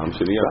מזכיר לטעם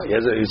שנייה.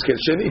 He's ger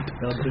shenit.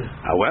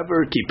 However,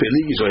 ki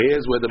peligi, so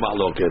here's where the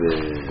ma'loket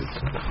is.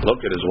 Look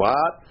at is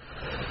what?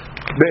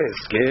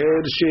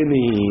 Ger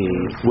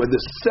shenit. Where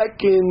the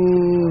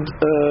second,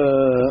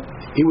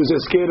 he was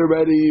scared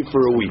already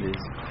for a week.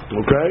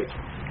 Okay?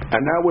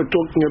 And now we're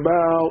talking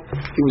about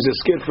he was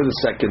scared for the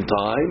second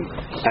time,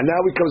 and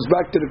now he comes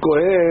back to the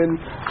Kohen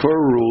for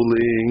a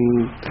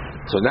ruling.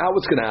 So now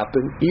what's going to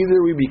happen? Either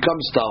he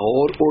becomes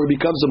tahor or he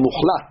becomes a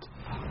muhlat.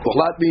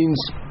 Muhlat means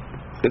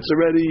it's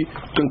already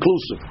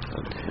conclusive,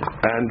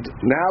 and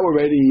now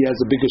already he has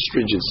a bigger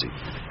stringency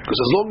because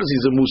as long as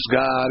he's a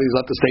musgar, he's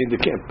allowed to stay in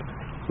the camp.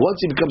 Once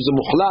he becomes a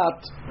muhlat,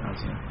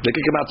 they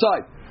kick him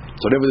outside.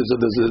 So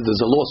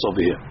there's a loss over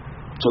here.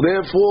 So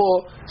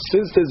therefore,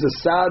 since there's a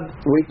sad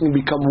where he can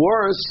become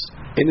worse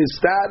in his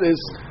status,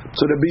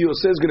 so the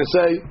Yosef is going to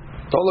say,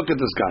 don't look at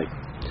this guy.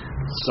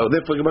 So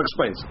therefore, Gemara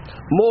explains.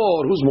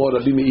 Who's more?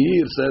 Rabbi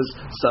Meir says,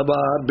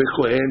 Sabar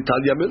bekohen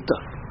talya milta.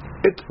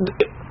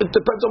 It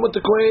depends on what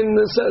the Kohen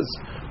says.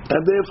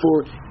 And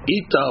therefore,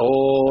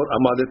 itahor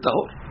amad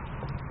tahor.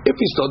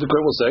 If he's told, the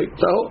Kohen will say,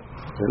 tahor.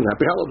 And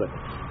happy holiday.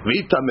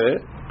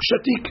 V'tameh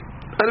shatik.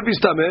 And if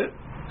he's tameh,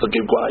 he'll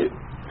keep quiet.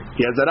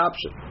 He has that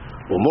option.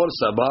 Umor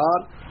sabar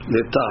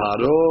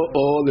letaharo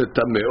or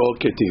letameo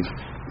ketiv.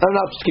 And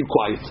not just keep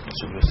quiet.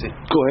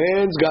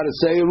 Kohen's got to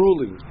say a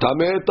ruling.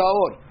 Tameh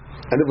tahor.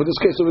 And if in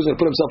this case, he's going to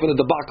put himself in a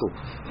debacle.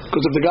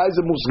 Because if the guy's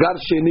a musgar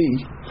sheni,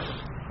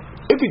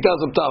 if he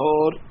tells him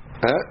tahor,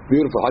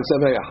 beautiful, hag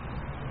sameach.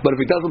 But if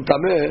he tells him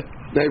tameh,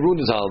 now he ruined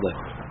his holiday.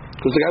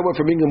 Because the guy went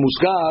from being a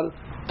musgar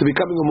to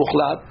becoming a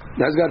muhlat.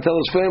 Now he's got to tell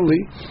his family,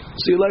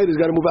 see you later, he's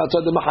got to move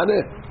outside the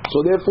mahaneh.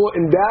 So therefore,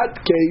 in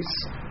that case,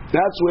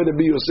 that's where the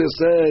Yosef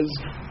says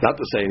not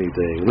to say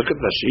anything. Look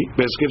at Rashi,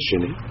 Bezkir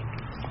Shini.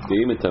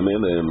 ואם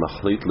מתאמן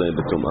מחליט לה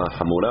בטומאה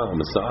חמורה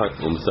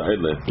ומסעד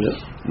לה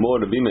כמו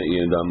רבי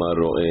מאיר דאמר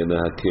רואה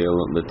להקל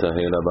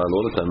לטהר אבל לא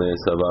לטמא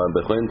סבר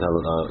בכהן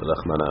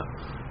רחמנא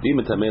ואם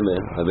מתאמן לה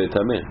הווה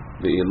טמא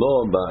ואם לא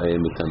בא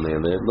מתאמן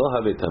לה לא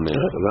הווה טמא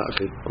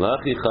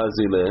לאחי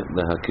חזי לה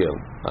להקל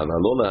אבל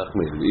לא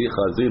להחמיר ואי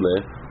חזי לה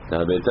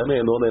הווה טמא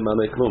לא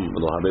למלא כלום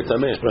ולא הווה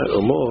טמא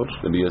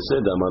רבי יוסף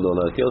דאמר לו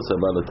להקל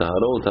סבר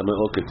לטהרו ולטמא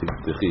עוקתי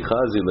וכי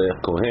חזי לה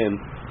כהן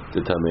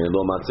תטמא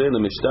לא מצא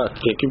למשתת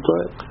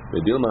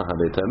ודילמה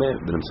הווה טמא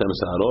ונמצא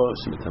מסערו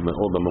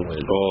שמטמאו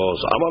במועד.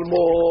 So Amal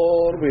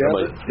more.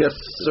 Yes,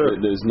 sir.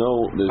 There's no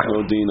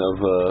deen of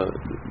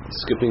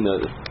skipping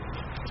that.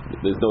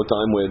 There's no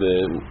time where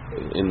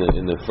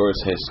in the first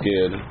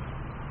hesed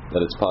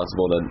that it's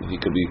possible that he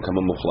could become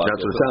a muhlat.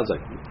 That's what it sounds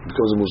like.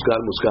 Because of musgar.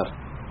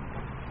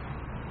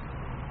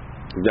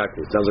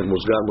 Exactly. It sounds like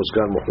musgar,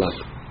 muhlat.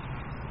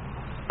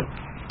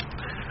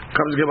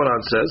 Comes Gemara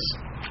and says,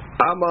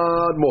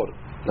 Amad more.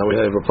 Now we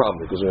have a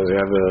problem because we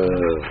have a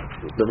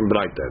different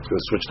bright there. It's going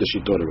to switch the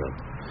shitor around.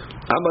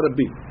 Amar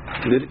Rabbi,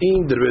 nir'in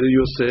derveri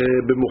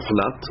Yosef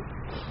b'muchlat.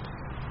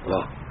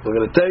 We're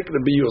going to take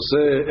Rabbi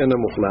Yosef in a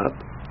muchlat.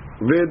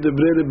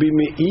 V'derveri Rabbi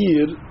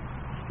Meir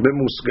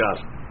b'musgar.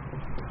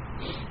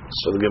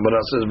 So the Gemara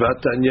says,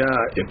 V'atanya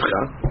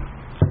ipcha.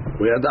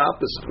 We had the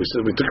opposite. We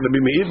said we took Rabbi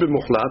Meir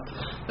b'muchlat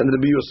and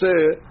Rabbi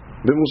Yosef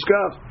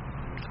b'musgar.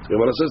 The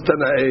Gemara says,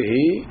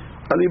 Tana'ehi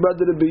alibad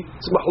Rabbi.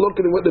 It's machlok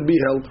in what Rabbi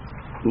held.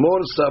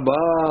 Mor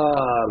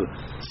sabar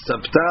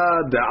sabta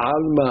de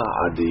alma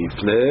adif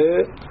le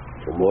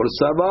umor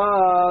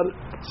sabar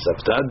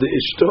sabta de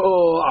ishto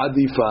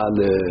adif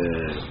ale.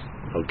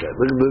 Okay,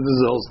 look, this is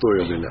the whole story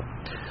over now.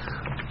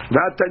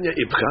 V'atanya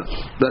ipcha,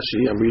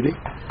 Rashi, I'm reading.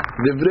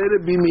 Devrei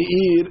Rabbi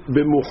Meir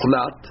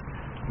b'muchlat,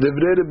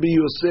 Devrei Rabbi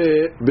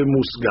Yosef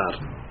b'musgar.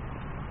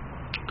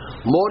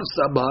 Mor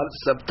sabar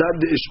sabta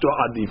de ishto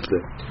adif le.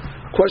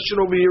 Question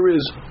over here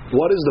is,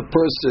 what does the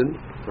person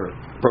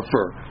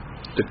prefer?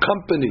 The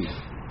company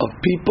of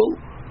people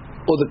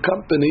or the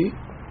company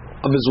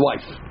of his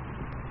wife?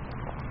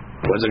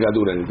 What does the guy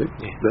do with anything?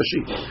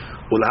 Rashi.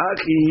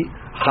 Ulachi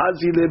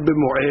hazile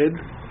b'moed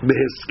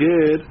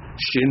beheskir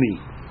sheni,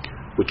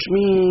 which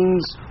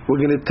means we're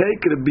going to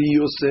take Rabbi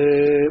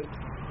Yosef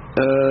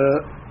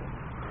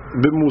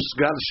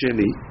b'musgar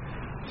sheni.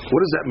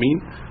 What does that mean?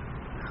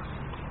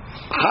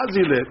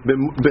 Hazile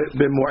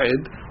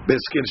b'moed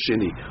beheskir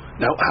sheni.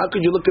 Now, how could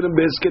you look at him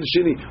be'eskir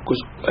sheni?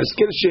 Because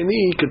eskir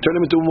sheni could turn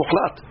him into a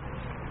muhlat.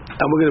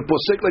 And we're going to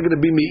posek like going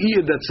to be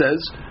Meir that says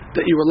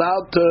that you're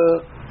allowed to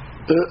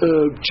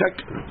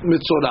check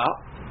mitzorah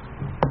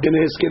in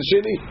a eskir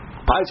sheni.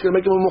 It's going to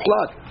make him a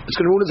muhlat. It's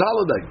going to ruin his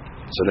holiday.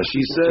 So that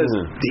she says,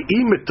 "Ti'i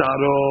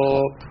mitaro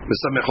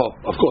mesamecho."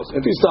 Of course,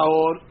 if he's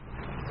tahor,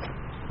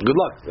 good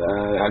luck.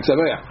 Hag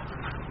sameach.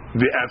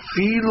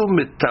 Ve'afilu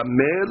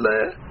mitamele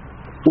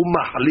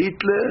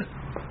umahlitle.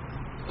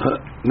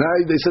 Now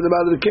they said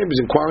about the camp,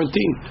 he's in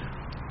quarantine.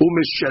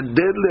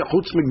 Umeshaded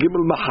lechutz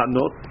megimel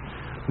machanot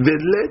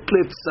ve'let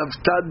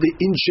letzavta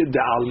deinshe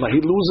de'alma.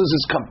 He loses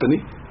his company,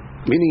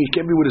 meaning he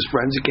can't be with his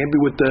friends, he can't be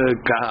with the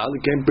kahal, he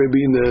can't be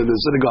in the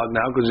synagogue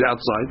now because he's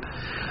outside.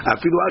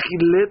 Afilu achi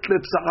let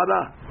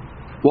letzara.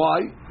 Why?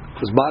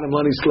 Because bottom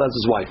line, he still has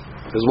his wife.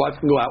 His wife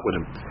can go out with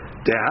him.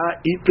 Teha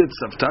itlet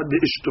savta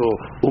deishto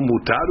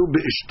umutaru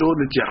beishto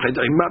letyahed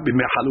ima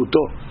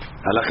b'mechaluto.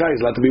 Halakha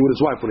is allowed to be with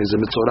his wife when he's a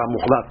mitzorah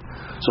muchlat.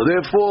 So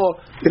therefore,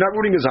 you're not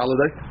ruining his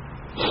holiday.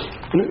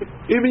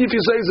 Even if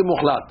you say he's a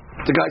muchlat,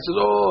 the guy says,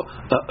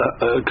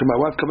 can my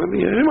wife come with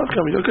me? You're not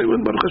coming. Okay,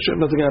 well, Baruch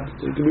Hashem, nothing happened.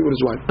 He can be with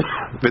his wife.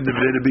 But the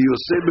Rabbi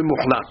Yosef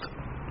b'muchlat.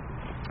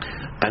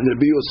 And the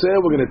Rabbi Yosef,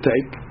 we're going to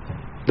take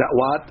that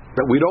what?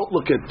 That we don't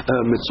look at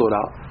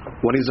mitzorah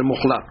when he's a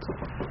muchlat.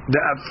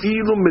 The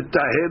afilu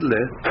mitahed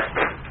le.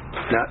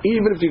 Now,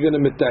 even if you're going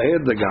to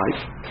mitahed the guy,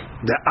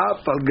 the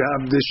afal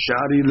gav the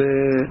shari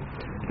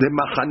le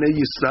machane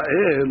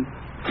Yisrael,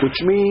 which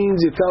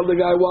means you tell the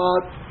guy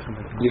what?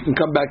 You can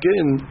come back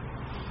in.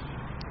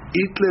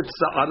 Itlet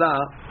sa'ala,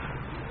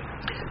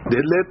 the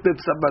letlet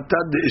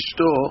sabatat de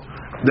ishto,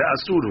 the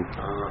asuru.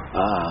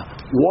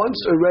 Once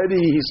already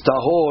he's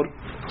tahor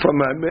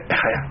from a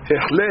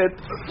echlet,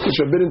 he's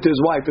forbidden to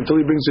his wife until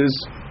he brings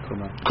his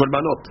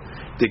korbanot.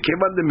 They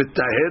came on the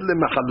mitahed le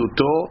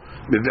machaluto,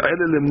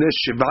 bev'ele lemne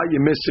shiva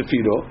yemei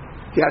sefiro.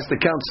 He has to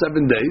count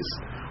 7 days.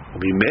 And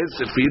during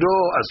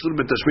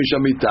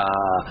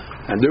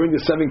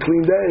the 7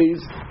 clean days,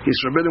 he's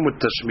forbidden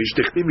with tashmish.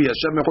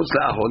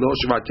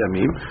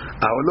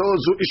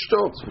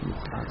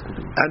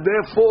 And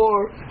therefore,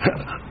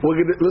 we're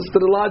going to listen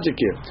to the logic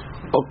here.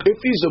 If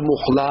he's a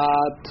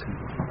muchlat,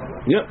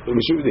 he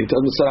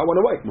tells me, I went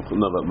away.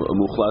 No, but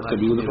muchlat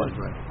can be with his wife.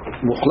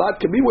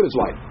 Muchlat can be with his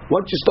wife.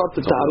 Once you start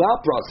the tahara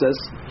process,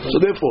 so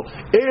therefore,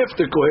 if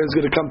the kohen is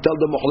going to come tell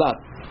the muchlat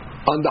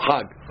on the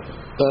hag,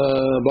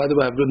 by the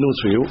way, I have good news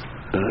for you.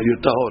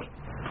 You're tahor.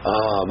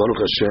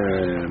 Baruch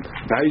Hashem.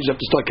 Now you just have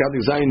to start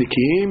counting Zayin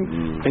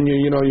Nikim, and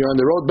you're on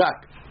the road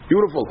back.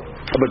 Beautiful.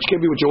 But you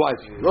can't be with your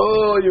wife.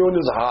 Oh, you ruined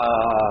his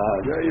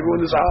hag. You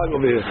ruined his hag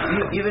over here.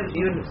 Even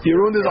you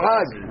ruined his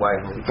hag.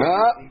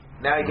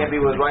 Now he can't be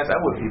with his wife and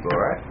with people,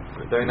 right?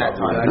 During that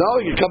time. No,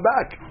 he can come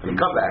back. He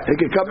can come back. He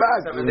can come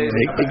back.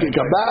 He can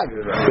come back.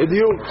 With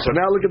you. So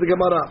now look at the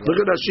Gemara. Look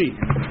at Rashi.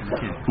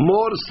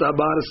 Mor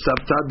sabar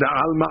sabta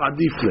da'alma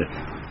adifle.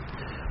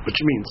 Which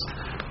means,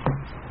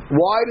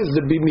 why does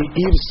the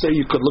Bimi'ir say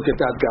you could look at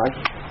that guy?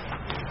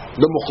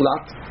 The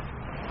mukhlat?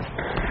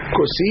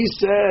 Because he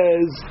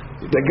says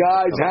the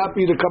guy's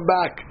happy to come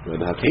back.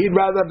 He'd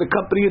rather have the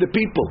company of the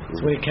people.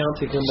 So when he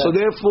counts, he comes back.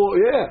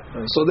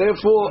 So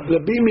therefore, the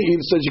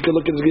Bimi'ir says you can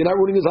look at this guy. You're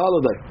not ruining his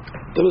holiday.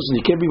 So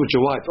listen, you can't be with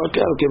your wife. Okay,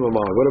 my mom.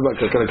 What about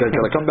can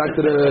I come back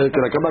to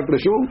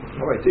the shul?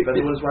 All right, depends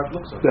on what his wife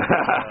looks like.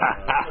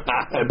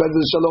 Depends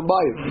on Shalom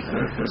Bayit.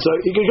 So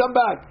he can come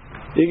back.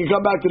 He can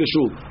come back to the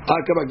shul. I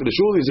come back to the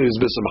shul. He says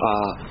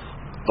b'simcha.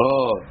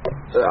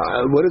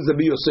 What does the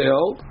Biyoseh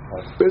hold?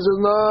 He says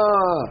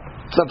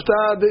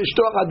Tzavta de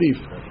ishto adif.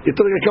 He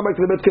told me to come back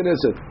to the Bet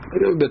Knesset. I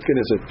go to Bet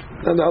Knesset.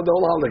 And the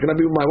whole holiday. Can I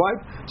be with my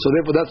wife? So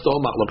therefore, that's the whole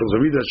machlok. So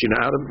read Rashi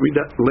now. Read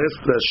that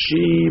last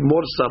Rashi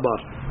mor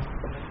sabar.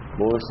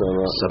 Mor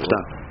sabar.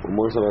 Tzavta.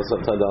 Mor sabar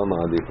tzavta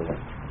da'alma adif.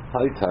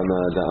 Hi Tana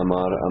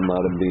da'amar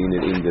amar bin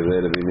in the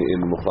ver bin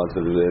in mukhlat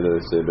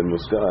ben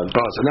muskal.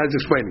 So now he's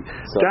explaining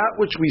that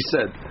which we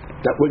said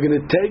that we're going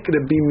to take the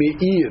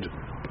Bimeir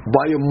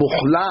by a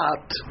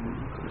mukhlat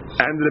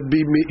and the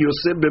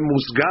Yosef ben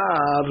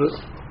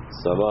musgar.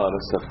 Sabar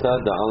safta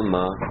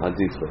da'alma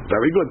adif.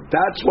 Very good.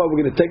 That's why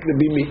we're going to take the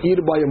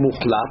Bimeir by a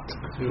mukhlat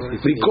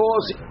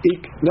because he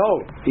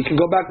can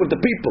go back with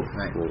the people.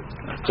 Right.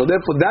 So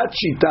therefore, that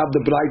shita of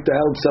the Braita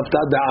held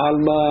safta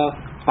da'alma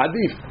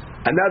adif.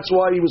 And that's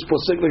why he was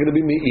posek like to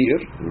be meir,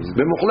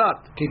 be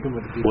mukhlat. Keep him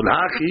with the people.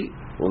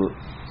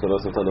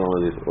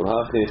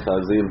 Ulhachi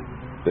chazim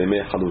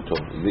b'mei haluto.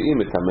 V'im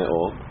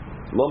etameo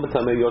לא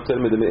מטמא יותר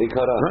מדמי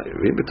עיקרה.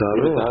 אם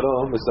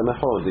בטהרו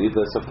מסמכו, דאית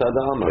לספתא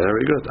דאמא.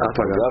 Very good.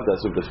 אגב,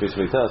 דעשו בשביש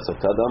שביתה,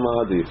 ספתא דאמא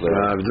עדיף.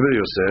 ודבר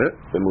יוסף.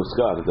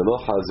 במוזכר, זה לא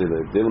חזילה.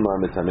 דילמה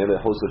מטמא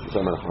לחוץ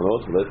לשלושה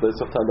מלחנות, ולאת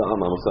לספתא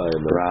דאמא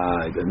מסעילה.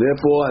 Right. And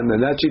therefore, and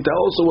that shita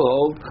also will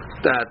hold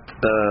that,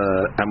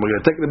 and we're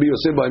going to take the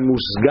Yosef by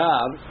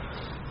musgar,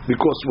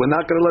 because we're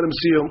not going to let him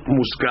see a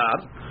musgar.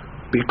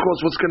 Because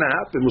what's going to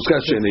happen?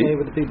 Because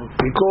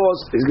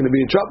he's going to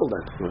be in trouble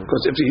then.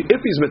 Because if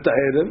he's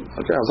mitahedim,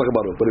 okay, I'll talk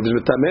about it. But if he's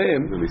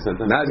mitameim,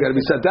 now he's got to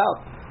be sent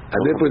out, and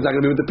therefore he's not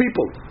going to be with the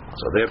people.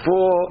 So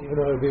therefore, even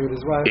though he'll be with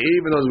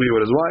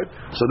his wife,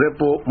 so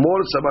therefore, more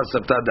sabar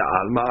sabta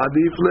da'alma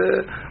adif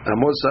le, and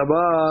more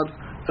sabar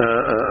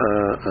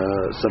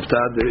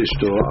sabta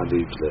de'ishto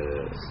adif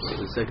le.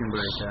 The second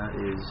braita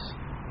is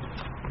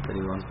that he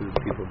wants to be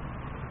with people,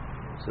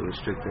 so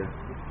restricted.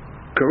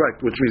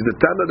 Correct, which means the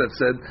Tana that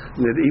said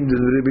Nedim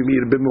Rabbi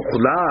Meir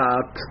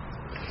b'muchlat,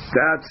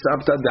 that's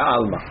Savta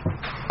de'alma.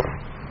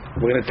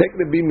 We're going to take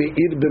Rabbi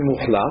Meir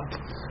b'muchlat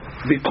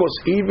because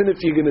even if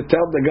you're going to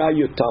tell the guy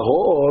you're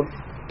tahor,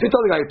 if you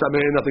tell the guy you're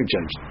tameh, nothing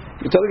changed.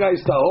 You tell the guy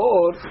he's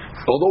tahor,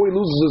 although he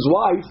loses his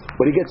wife,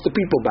 but he gets the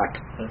people back.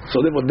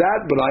 So therefore that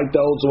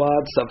B'raita holds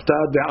what? Savta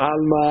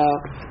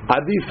de'alma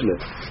adifle.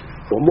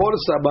 Or more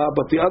sabah,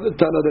 but the other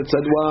Tana that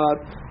said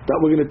what? That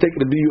we're going to take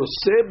Rabbi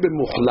Yosef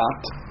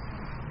b'muchlat.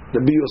 The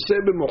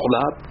Biyoseh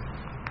b'muchlat,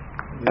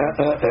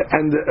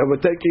 and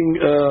we're taking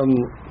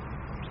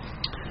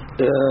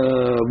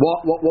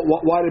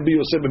why the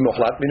Biyoseh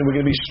b'muchlat? Meaning we're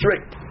going to be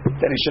strict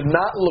that he should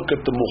not look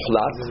at the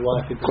muchlat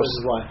because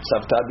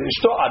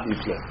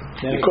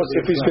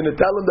if he's going to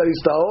tell him that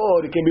he's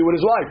tahor, he can't be with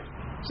his wife.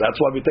 So that's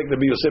why we take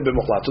the Biyoseh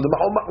b'muchlat. So the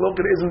Ma'al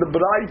Machloket is in the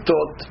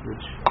Braitot,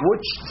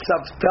 which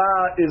Savta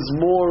is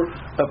more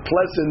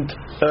pleasant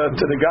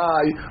to the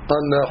guy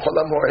on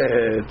Cholam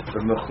Moed.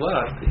 For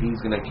Muchlat, he's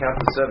going to count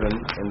the 7,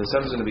 and the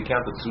 7 is going to be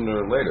counted sooner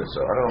or later.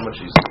 So I don't know how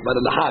much he's. But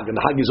in the Hag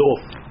is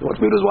off. He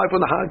wants to be with his wife on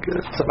the Hag. He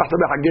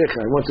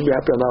wants to be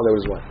happy on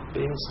with his wife.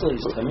 But even still,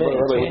 he's tamei.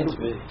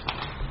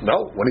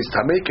 No, when he's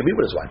tamei, he can be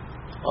with his wife.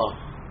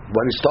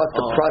 When he starts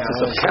the process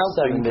of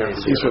counting,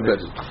 he's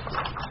forbidden.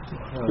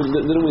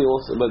 Didn't we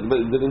also? But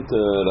didn't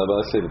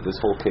Rabbi say that this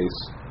whole case,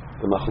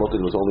 the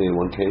machloket was only in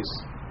one case?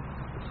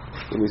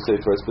 And we say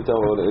first, but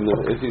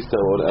if he's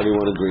tahor,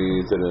 everyone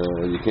agrees that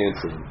you can't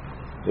see him.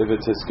 If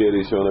it's hisker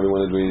rishon,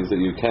 everyone agrees that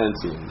you can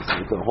see him.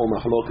 So the whole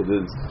machloket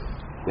is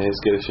the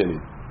hisker sheni.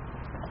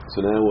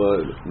 So now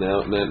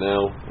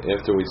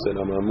after we said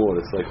amamur,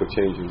 it's like we're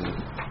changing that.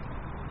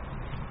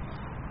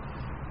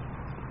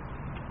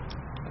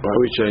 Why are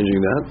we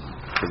changing that?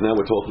 Because now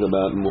we're talking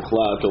about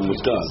muchlat or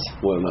muskad.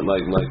 Well, not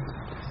like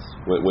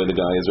where the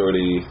guy is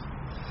already.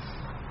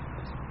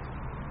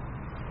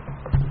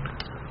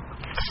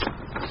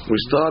 We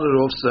started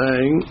off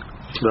saying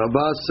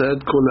Rabba said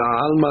kol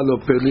alma lo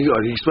peli,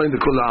 or he explained the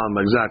kol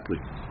alma exactly.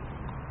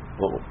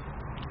 Oh.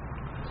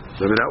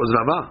 Maybe that was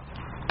Rabba.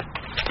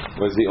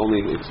 Was he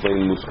only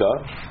explaining muskad?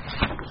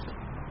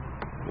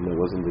 And there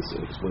wasn't this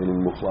explaining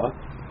muchlat?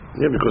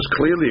 Yeah, because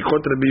clearly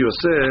according to Rabbi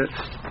Yosef,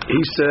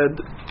 he said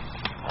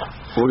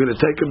we're going to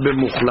take him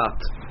b'muchlat.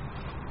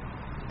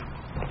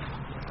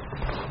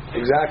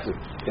 Exactly.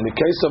 In the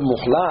case of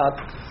muchlat,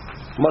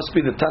 must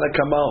be the Tana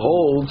Kama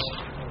holds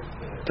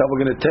that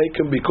we're going to take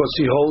him because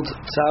he holds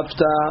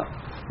tzavta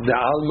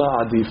de'alma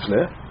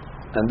adifle,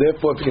 and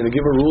therefore if you're going to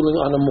give a ruling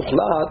on a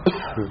muchlat,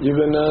 you're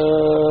going to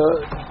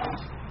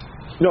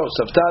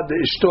tzavta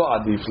de'ishto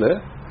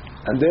adifle,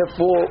 and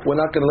therefore we're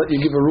not going to let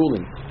you give a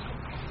ruling.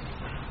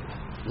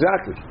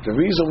 Exactly. The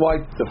reason why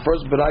the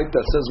first beraita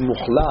says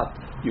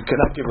muchlat, you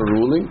cannot give a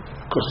ruling,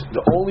 because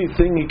the only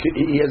thing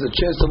he has a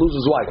chance to lose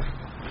his wife,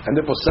 and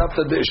therefore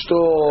tzavta de'ishto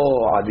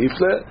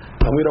adifle,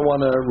 and we don't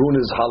want to ruin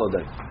his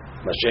holiday.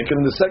 Mashiach, in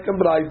the second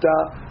beraita,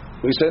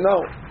 we say no.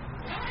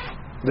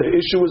 The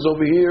issue is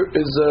over here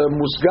is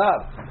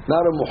musgar,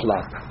 not a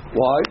muchlat.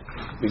 Why?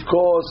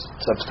 Because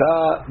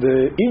tzavta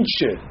the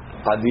inche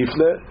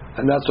adifle,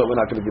 and that's why we're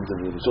not going to give the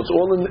ruling. So it's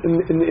all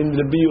in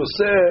the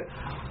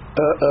Biyoseh.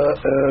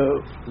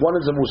 One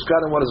is a muskar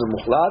and one is a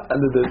muchlat, and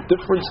the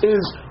difference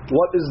is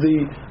what is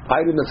the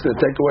item that's going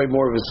to take away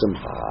more of his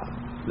simcha.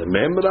 The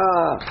memra.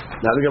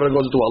 Now the Gemara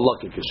goes into a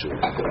halachic issue.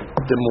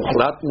 The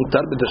muchlat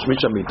mutar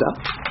b'tashmish amita.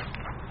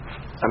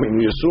 I mean,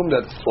 we assume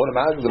that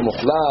automatically the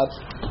muchlat,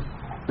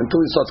 until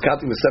he starts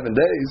counting the 7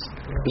 days,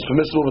 is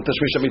permissible with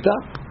tashmish amita.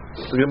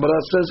 The Gemara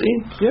says,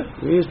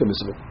 he is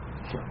permissible.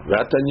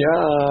 Ratanya.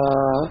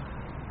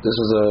 This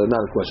is not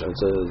a question.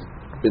 It's a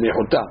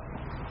b'nihuta.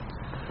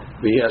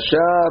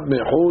 V'yashav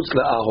mechutz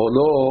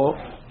le'aholo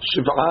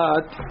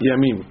shiv'at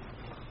yamim.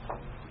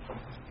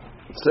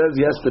 It says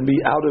he has to be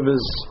out of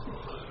his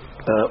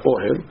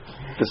ohel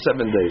for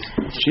 7 days.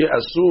 She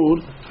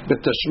asur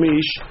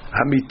b'tashmish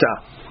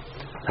hamita.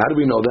 How do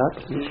we know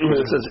that?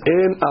 It says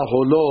en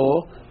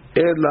aholo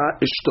ela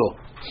ishto.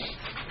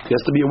 He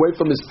has to be away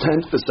from his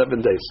tent for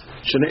 7 days.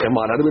 Shnei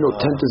emar. How do we know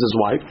tent is his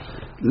wife?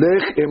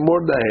 Lech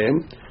emor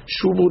lahem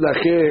shuvu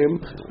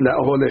lachem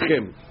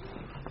la'aholechem.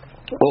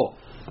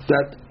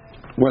 That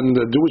when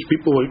the Jewish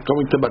people were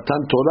coming to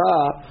Matan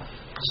Torah,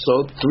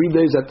 so 3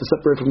 days they had to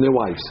separate from their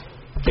wives.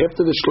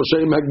 After the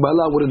Shloshei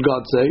Megbala, what did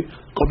God say?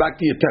 Go back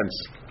to your tents.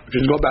 You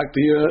should go back to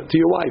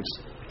your wives.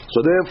 So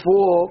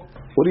therefore,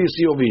 what do you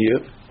see over here?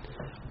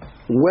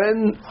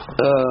 When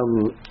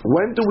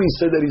do we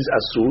say that he's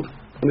asur?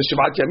 In the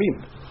Shivat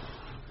Yamim.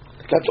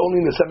 That's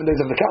only in the 7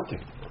 days of the counting.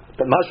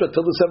 But Mashra,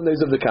 till the 7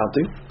 days of the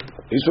counting,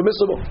 he's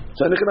permissible.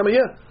 So the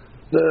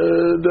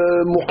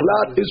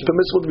muchlat is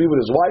permissible to be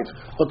with his wife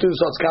until he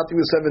starts counting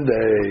the 7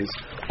 days.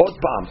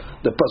 Otpam,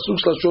 the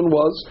pasuk lashon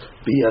was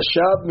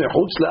biyashav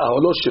mechutz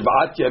le'aholo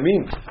shiv'at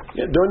yamim,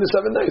 during the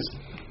 7 days.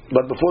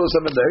 But before the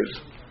 7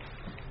 days,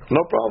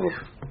 no problem.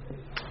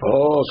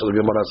 So the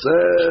Gemara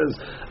says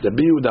the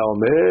Biyuda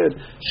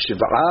Omer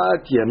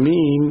shiv'at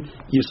yamim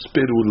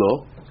yisperu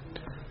lo,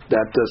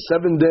 that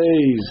 7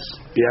 days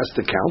he has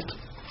to count.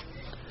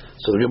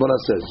 So the Gemara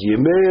says,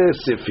 Yemei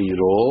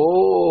Sefiro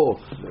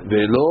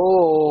velo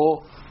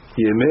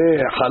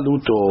Yemei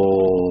Haluto.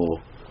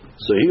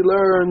 So he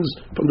learns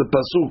from the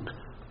pasuk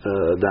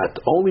that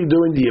only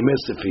during the Yemei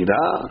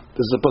Sefira,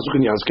 this is a pasuk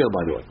in Yaskel,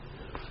 by the way.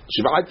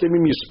 Shiv'at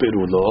Yemim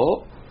Yisperu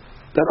lo,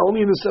 that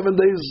only in the 7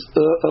 days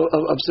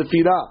of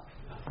Sefira.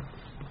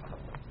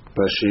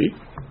 Rashi,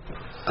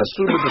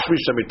 Asur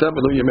b'tashmish shamita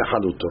velo Yemei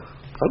Haluto.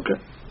 Okay.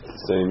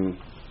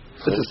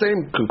 It's the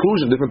same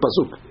conclusion, different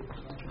pasuk.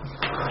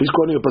 He's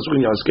quoting a pasuk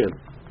in Yaskel.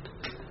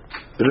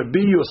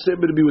 Rabbi Yosef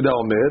Rabbi Yehuda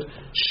Omer,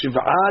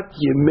 Shiv'at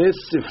Yemei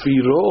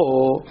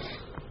Sefiro.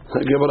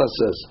 Gemara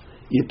says,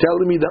 you're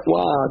telling me that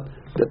what?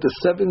 That the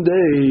 7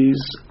 days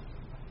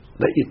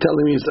that you're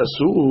telling me is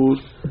Asur,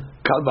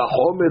 Kal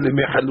v'chomer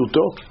Yemei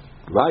Haluto,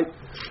 right?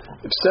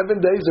 If 7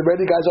 days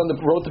already, guys on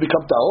the road to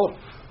become Tahor,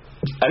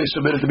 and he's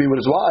submitted to be with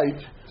his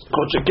wife,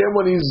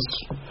 when he's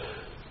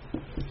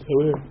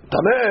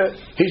Tameh,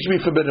 he should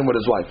be forbidden with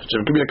his wife. So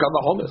it could be a Kal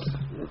v'chomer.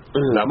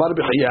 Amar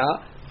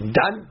b'chaya,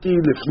 Danti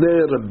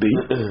lifnei Rabbi.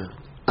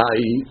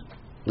 I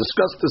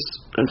discussed this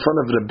in front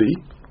of Rabbi,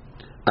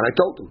 and I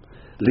told him,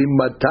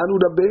 Limatanu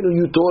Rabbeinu,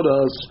 you taught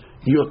us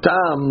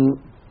Yotam.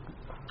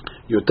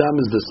 Yotam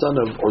is the son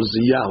of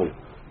Uziyahu,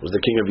 was the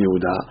king of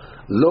Yehuda.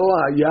 Lo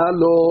haya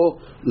lo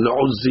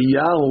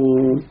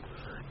Uziyahu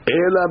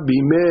ela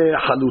bimei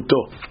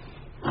haluto.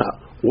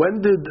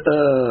 When did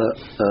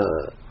the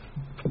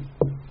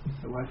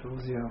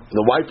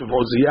wife of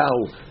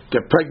Uziyahu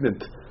get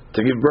pregnant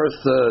to give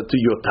birth to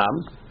Yotam?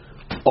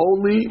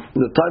 Only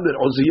the time that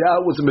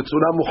Uziyahu was a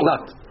Mitzvah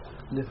Mukhlat.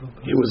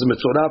 He was a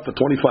Mitzvah for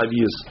 25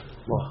 years.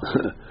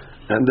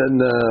 And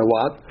then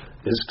what?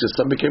 His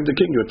son became the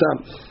king,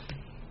 Yotam.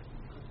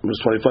 He was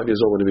 25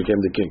 years old when he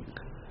became the king.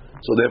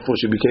 So therefore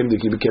he became the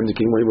king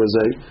when he was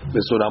a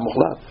Mitzvah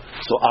Mukhlat.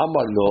 So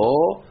Amar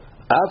lo,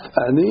 Af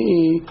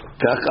ani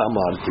kach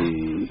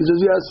amarti. He says,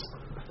 yes,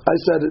 I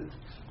said it.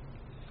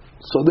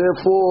 So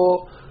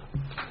therefore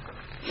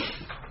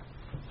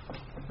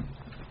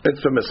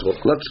it's permissible.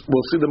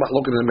 We'll see the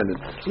Mahlok in a minute.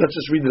 Let's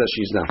just read the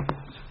Rashis now.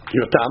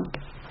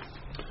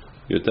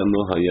 Yotam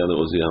לא היה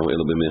לעוזיהו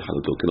אלא בימי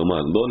חלותו.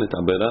 כלומר, לא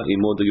נתעברה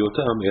עמו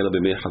דיותם אלא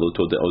בימי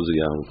חלותו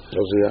דעוזיהו.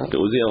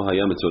 ועוזיהו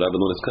היה מצורע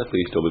ולא נזקק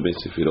לאשתו בבית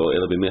ספירו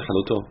אלא בימי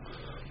חלותו.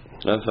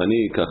 אף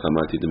אני כך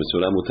אמרתי,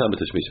 דמצורע מותר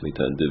בתשמיש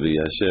מיתה,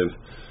 וישב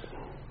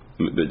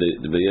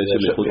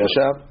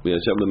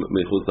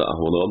מחוץ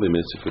לאהונו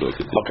בימי ספירו.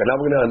 Okay, now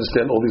we're going to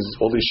understand all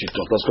these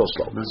shittot. Let's go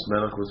slow. This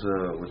Melech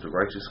was a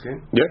righteous king?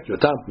 Yeah,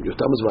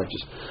 Yotam was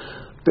righteous.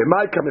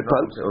 B'mai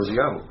kamipal.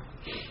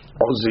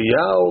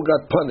 Uziyahu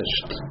got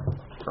punished.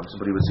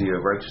 But he was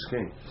a righteous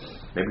king.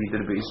 Maybe he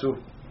did a b'isur.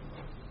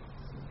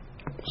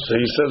 So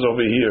he says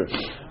over here,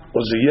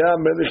 Uziyahu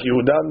melech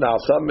Yehuda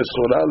na'asa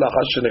mesura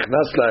lachar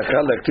shenichnas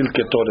la'echal lektil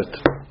ketoret,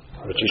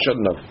 which he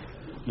shouldn't have.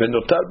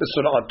 V'notar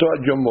besura'ato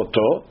ad yom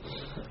moto,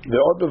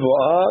 ve'od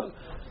bevo'ar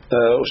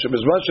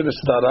שבזמן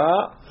שנסתרה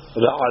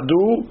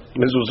רעדו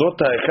מזוזות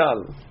ההיכל.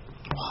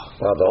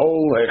 The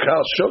whole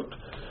ההיכל shook.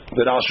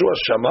 ורעשו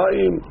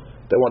השמיים.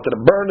 They wanted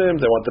to burn him.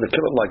 They wanted to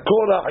kill him like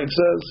Korah, it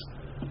says.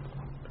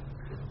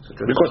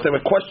 Because they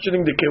were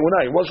questioning the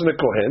Kehunah. He wasn't a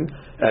Kohen,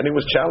 and he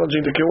was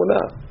challenging the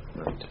Kehunah.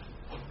 Right.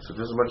 So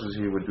just as much as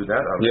he would do that,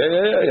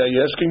 yeah.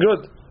 You're asking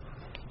good.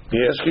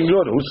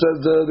 Who says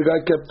the guy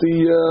kept the...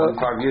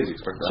 5 years,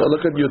 expect that. So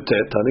look at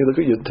Yutet, honey.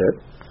 Look at Yutet.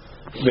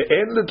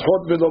 ואין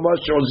לדחות ולומר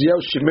שעוזיהו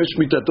שימש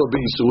מיתתו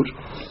באיסור.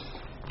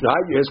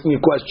 Right? You're asking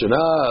a question.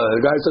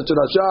 The guy such a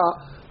rasha,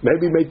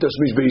 maybe made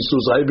tashmish באיסור,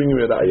 so I bring you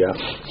a raya.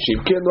 שאם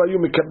כן לא היו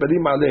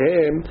מקבלים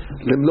עליהם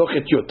למלוך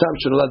את יותם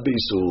שנולד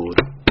באיסור.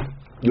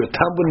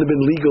 Yotam wouldn't have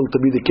been legal to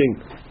be the king.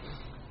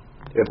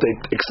 If they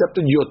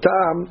accepted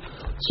Yotam,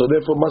 so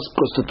therefore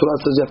because the Torah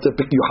says you have to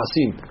pick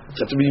Yuhasim. You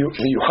have to be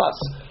Yuhas.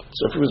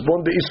 So if he was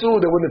born Be'isur,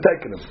 they wouldn't have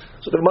taken him.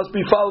 So there must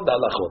be fouled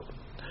halachot.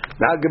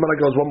 Now Gemara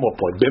goes one more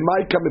point.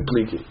 B'mai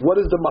kamepligi. What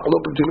is the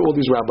ma'lok between all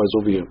these rabbis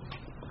over here?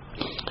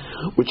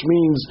 Which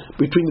means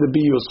between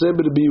Rabbi Yosef,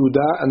 Rabbi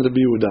Yehuda, and Rabbi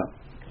Yehuda.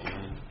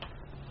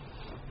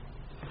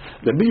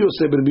 Rabbi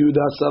Yosef, Rabbi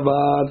Yehuda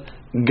savar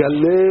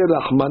galei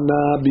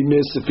rachmana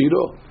b'mei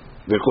sefiro.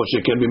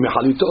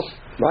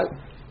 Right?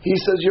 He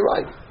says you're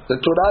right. The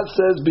Torah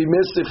says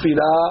b'mei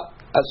sefira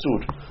asur.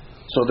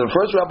 So the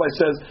first rabbi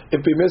says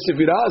if b'mei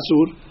sefira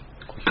asur,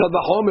 kal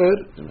v'chomer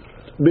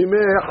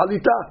b'mei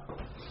halita.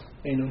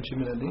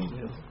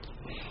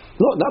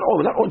 No,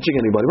 not onching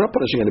anybody. We're not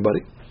punishing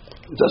anybody.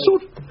 It's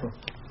asur.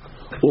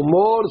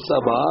 Umor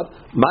sabar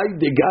may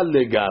de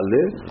gale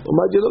gale,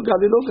 umay de lo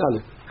gale.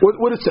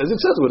 What it says,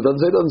 what it doesn't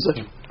say, it doesn't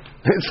say.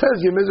 It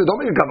says you miss it. Don't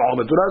make it come home.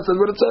 The Torah says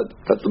what it said.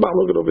 That's the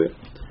ma'lok over here.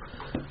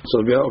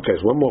 So okay,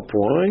 so one more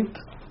point.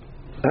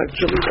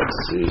 Actually, let's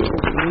see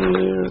over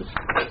here.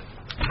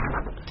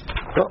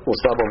 We'll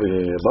stop over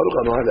here. Baruch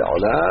Adonai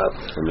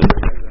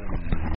le'olam.